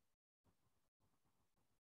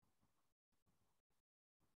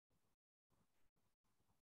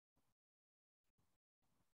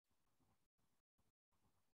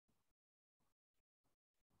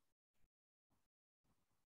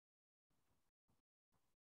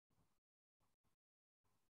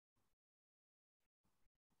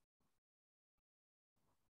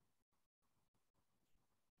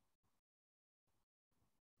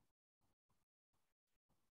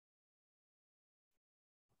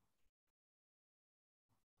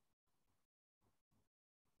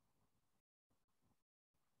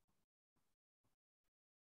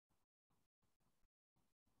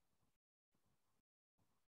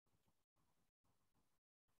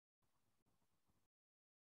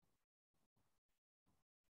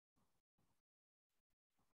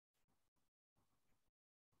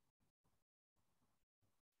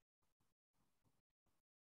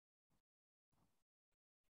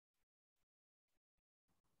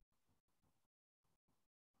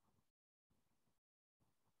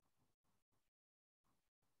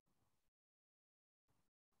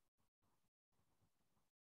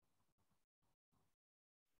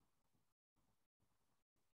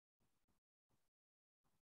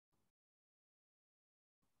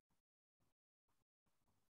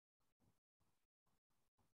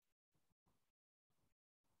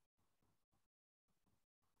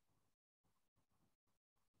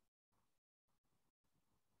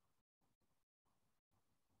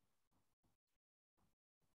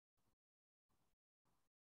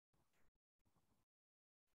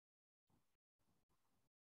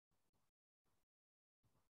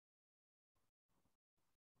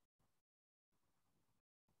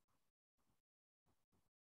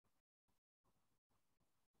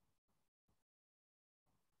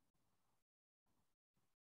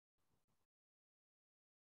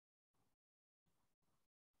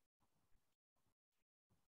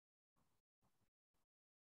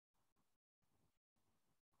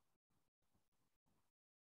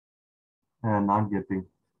 Not getting.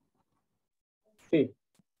 See,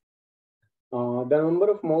 the number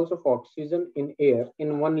of moles of oxygen in air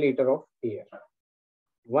in 1 liter of air.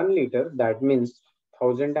 1 liter, that means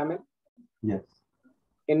 1000 ml, Yes.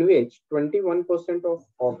 in which 21% of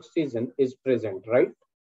oxygen is present, right?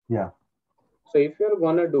 Yeah. So if you're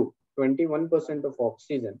gonna do 21% of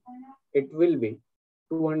oxygen, it will be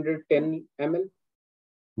 210 ml,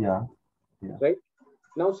 Yeah. Yeah. right?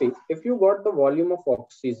 Now see, if you got the volume of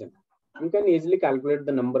oxygen, you can easily calculate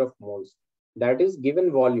the number of moles. That is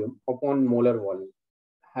given volume upon molar volume.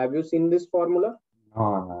 Have you seen this formula?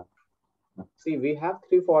 No. See, we have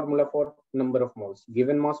three formula for number of moles.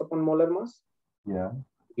 Given mass upon molar mass, Yeah.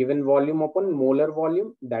 given volume upon molar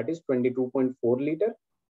volume, that is 22.4 liter,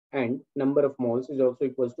 and number of moles is also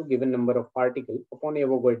equals to given number of particle upon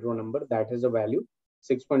Avogadro number, that has a value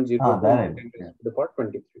 6.02 That into is. 10 Yeah. raised to the power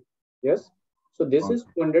 23. Yes. So this is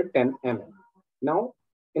Okay. 210 ml. Now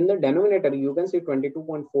in the denominator you can see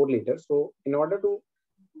 22.4 liters. So in order to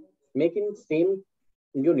make in same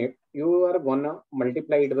unit, you are gonna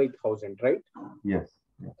multiply it by 1000, right? Yes.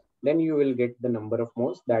 Yeah. Then you will get the number of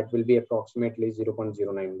moles, that will be approximately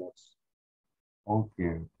 0.09 moles.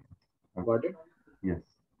 Okay. Got it? Yes.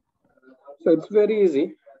 So it's very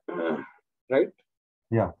easy, right?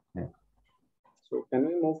 Yeah. Yeah. So can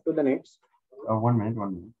we move to the next? 1 minute.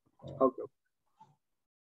 1 minute. Okay.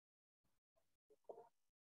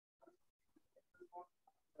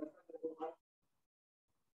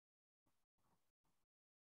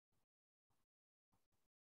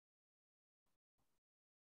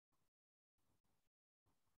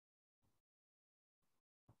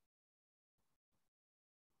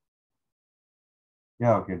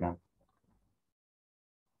 Yeah. Okay. Done.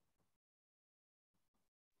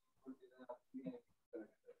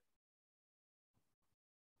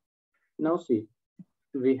 Now see,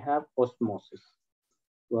 we have osmosis.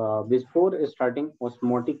 Before starting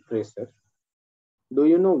osmotic pressure, do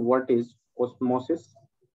you know what is osmosis?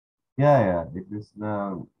 Yeah. Yeah. It is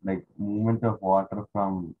the like movement of water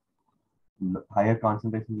from higher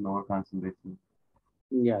concentration to lower concentration.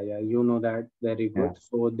 Yeah, you know that very Yeah. good.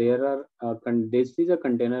 So there are this is a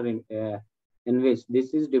container in which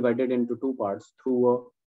this is divided into two parts through a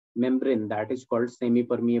membrane that is called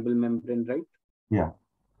semi-permeable membrane, right? Yeah.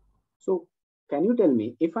 So can you tell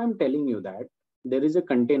me, if I'm telling you that there is a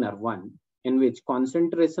container one in which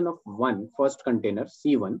concentration of one first container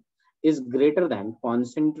C1 is greater than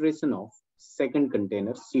concentration of second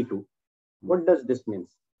container C2, what does this mean?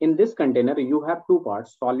 In this container, you have two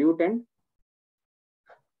parts, solute and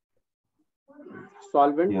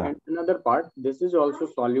solvent, Yeah. and another part, this is also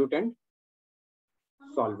solute and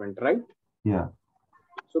solvent, right? Yeah.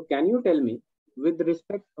 So can you tell me, with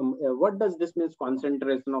respect, what does this mean,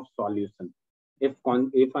 concentration of solution? If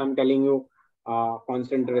I'm telling you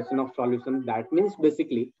concentration of solution, that means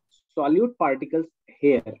basically solute particles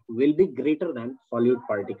here will be greater than solute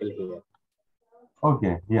particle here.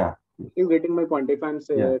 Okay. Yeah. You getting my point? If I'm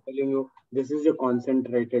Yeah. telling you this is a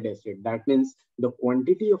concentrated acid, that means the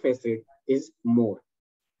quantity of acid is more.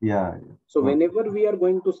 Yeah. So Okay. whenever we are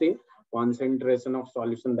going to say concentration of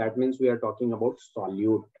solution, that means we are talking about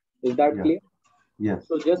solute. Is that Yeah. clear? Yes.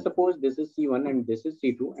 So just suppose this is C1 and this is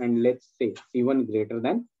C2, and let's say C1 greater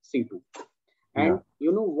than C2. Yeah. And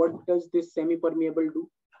you know what does this semi-permeable do?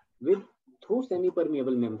 With through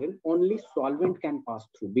semi-permeable membrane, only solvent can pass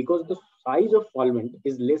through because the size of solvent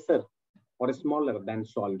is lesser or smaller than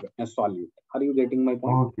solute. Are you getting my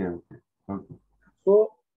point? Okay. Okay. Okay.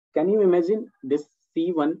 So can you imagine this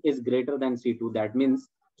C1 is greater than C2? That means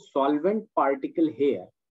solvent particle here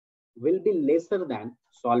will be lesser than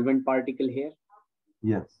solvent particle here.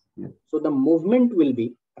 Yes. Yes. So the movement will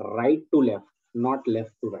be right to left, not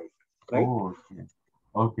left to right, right? Oh, okay.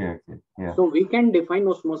 Okay. Okay. Yeah. So we can define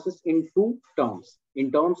osmosis in two terms,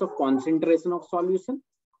 in terms of concentration of solution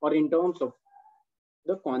or in terms of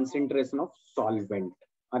the concentration of solvent.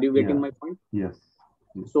 Are you getting Yeah. my point? Yes.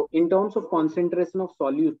 Yes. So in terms of concentration of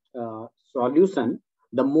solution,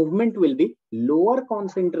 the movement will be lower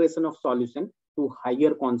concentration of solution to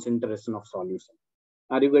higher concentration of solution.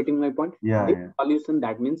 Are you getting my point? Yeah. This Yeah. solution,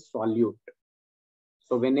 that means solute.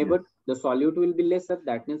 So Yes. whenever the solute will be lesser,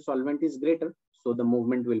 that means solvent is greater. So the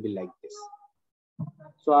movement will be like this.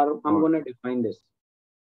 So I'm Okay. going to define this.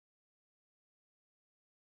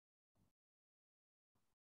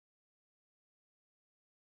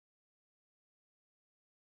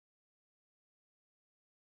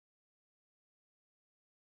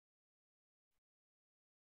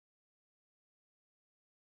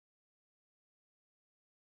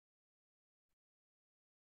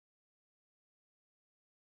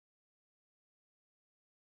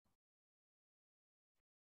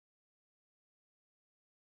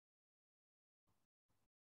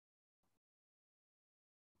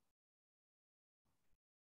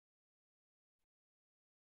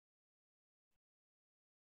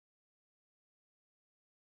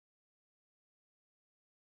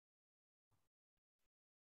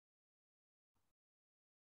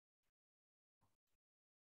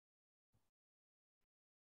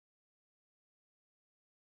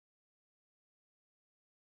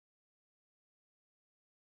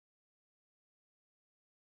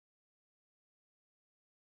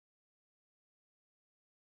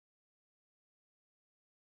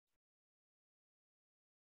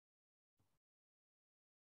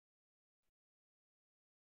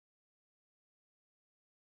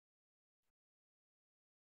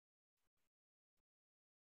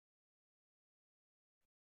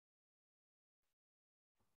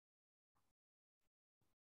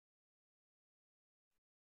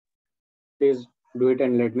 Please do it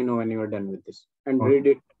and let me know when you are done with this. And read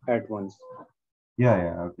it at once. Yeah,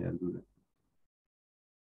 okay, I'll do that.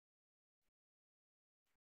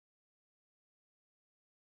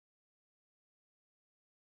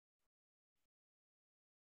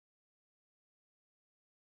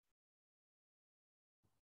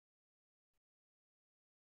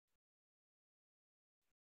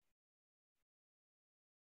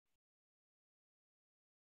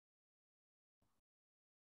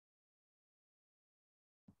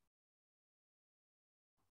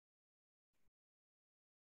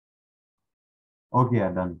 Okay,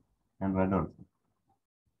 yeah, done. And read also.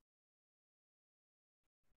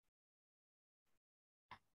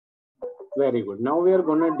 Very good. Now we are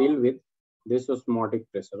going to deal with this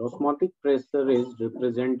osmotic pressure. Osmotic pressure is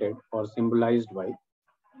represented or symbolized by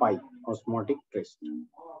pi, osmotic pressure.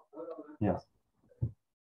 Yes.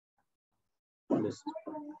 This.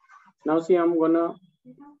 Now see, I'm going to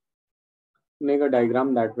make a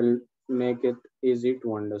diagram that will make it easy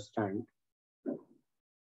to understand.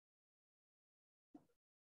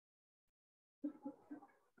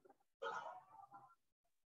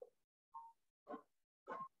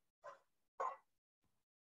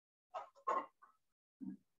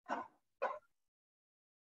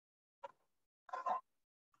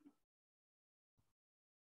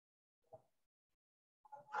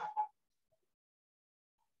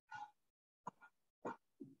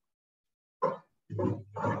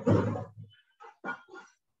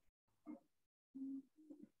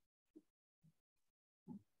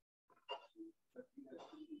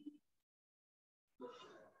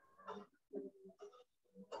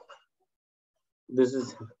 This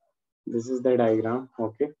is the diagram.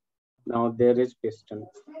 Okay. Now there is piston.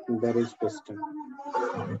 There is piston.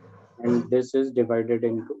 And this is divided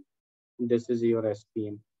into, this is your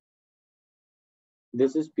SPM.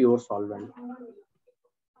 This is pure solvent.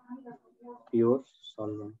 Pure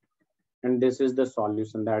solvent. And this is the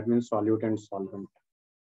solution. That means solute and solvent.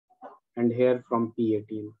 And here from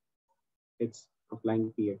P18, it's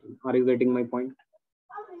applying P18. Are you getting my point?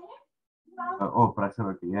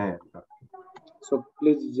 Pressure. Okay. Yeah. So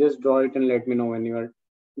please just draw it and let me know when you are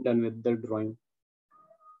done with the drawing.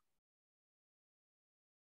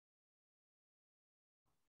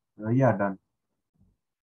 Yeah, done.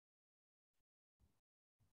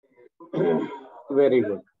 Very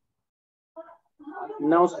good.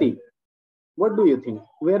 Now see, what do you think?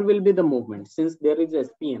 Where will be the movement? Since there is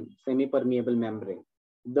SPM, semi-permeable membrane,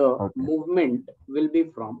 the movement will be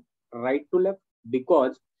from right to left,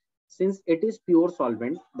 because since it is pure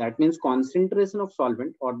solvent, that means concentration of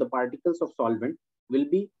solvent or the particles of solvent will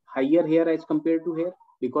be higher here as compared to here,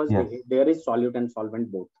 because there is solute and solvent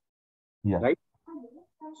both. Yeah. Right?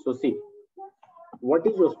 So see, what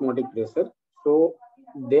is osmotic pressure? So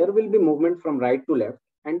there will be movement from right to left,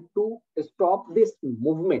 and to stop this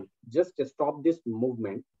movement, just stop this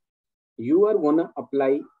movement, you are gonna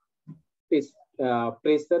apply this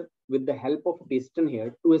pressure with the help of piston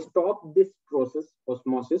here to stop this process,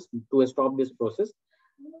 osmosis, to stop this process.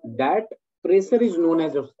 That pressure is known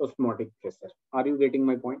as osmotic pressure. Are you getting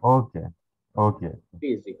my point? Okay.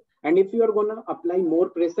 Easy. And if you are gonna apply more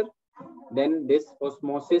pressure, then this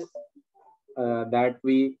osmosis that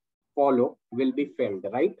we follow will be failed,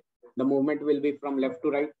 right? The movement will be from left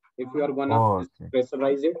to right. If you are gonna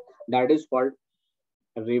pressurize it, that is called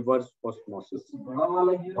reverse osmosis.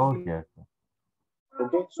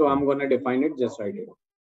 Okay, so I'm gonna define it, just write it.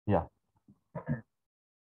 Yeah.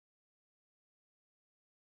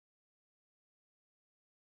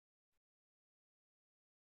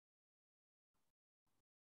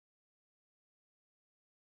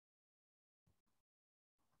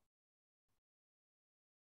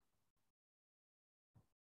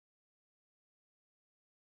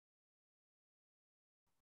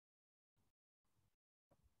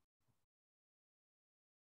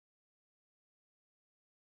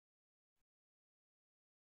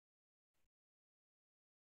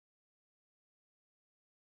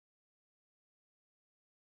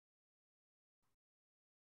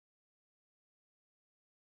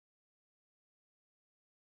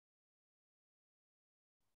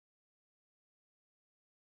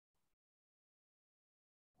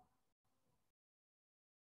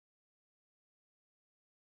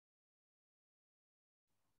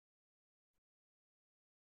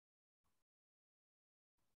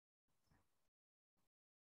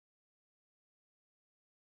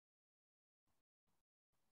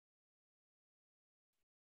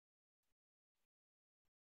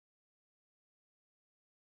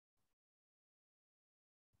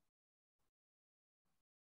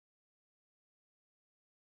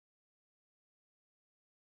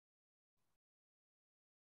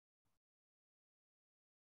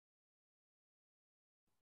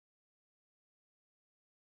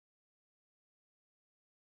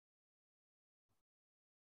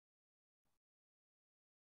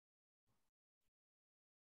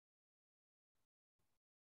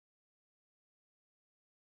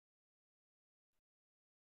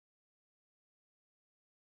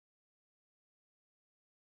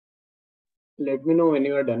 Let me know when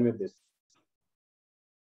you are done with this.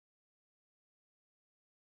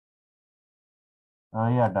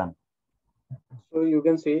 Yeah, done. So you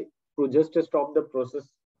can see, to just stop the process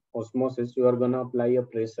osmosis, you are going to apply a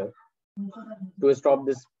pressure to stop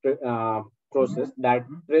this process. That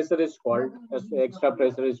pressure is called, extra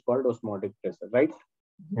pressure is called osmotic pressure, right?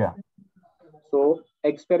 Yeah. So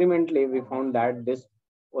experimentally, we found that this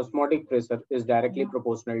osmotic pressure is directly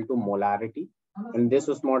proportional to molarity, and this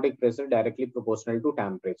osmotic pressure directly proportional to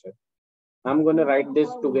temperature. I'm going to write this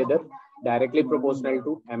together, directly proportional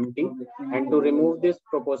to MT, and to remove this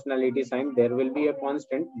proportionality sign, there will be a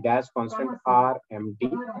constant, gas constant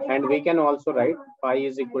RMT, and we can also write phi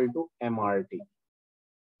is equal to MRT.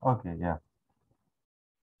 Okay, yeah.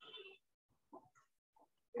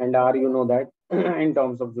 And R, you know that in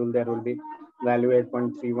terms of joule, there will be value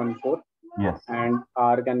 8.314. Yes. And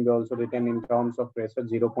R can be also written in terms of pressure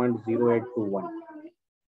 0.0821.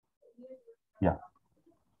 Yeah.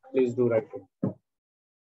 Please do write it.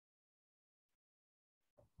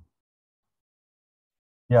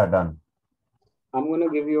 Yeah, done. I'm going to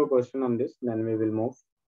give you a question on this, then we will move.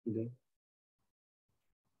 Okay.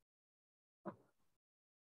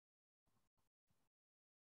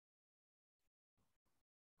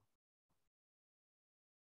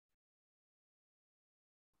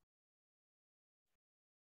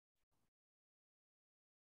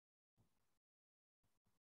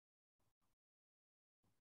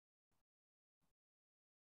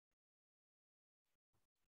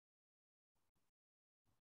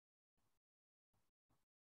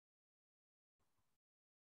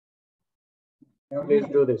 Please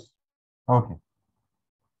do this. Okay.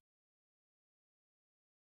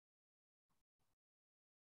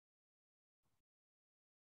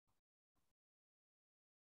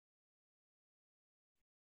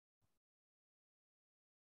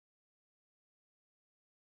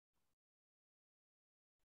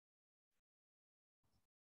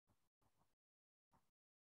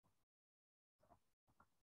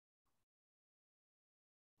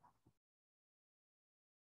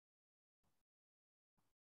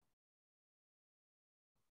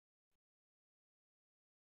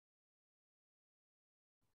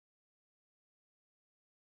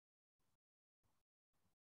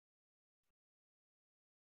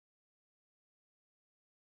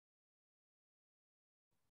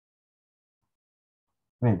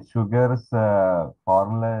 Wait, sugar's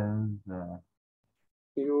formula is.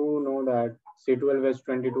 You know that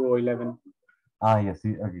C12H22O11. Yes.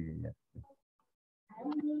 Okay, yeah.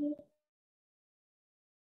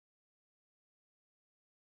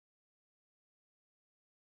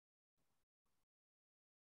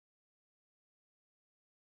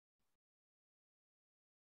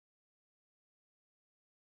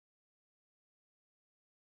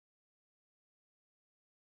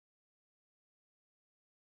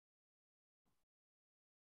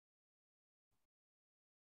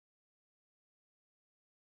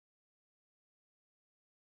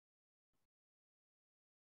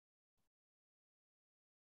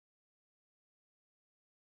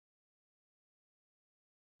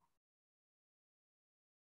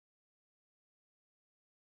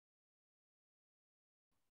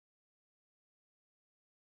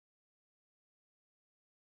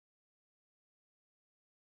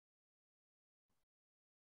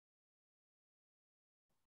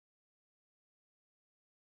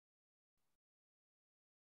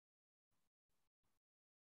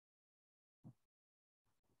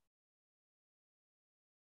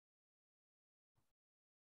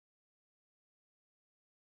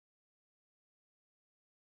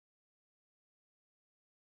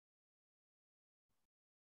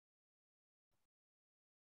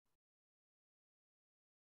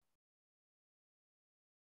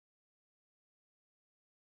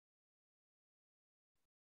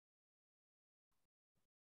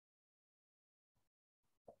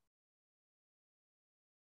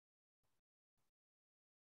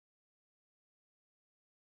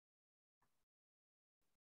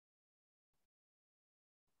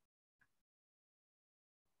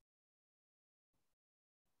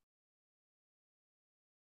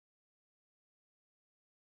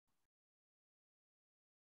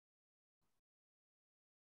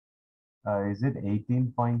 Is it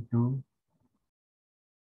 18.2?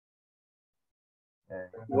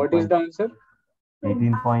 What is the answer?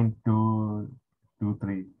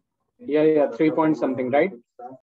 18.223. Yeah, 3 point something, right?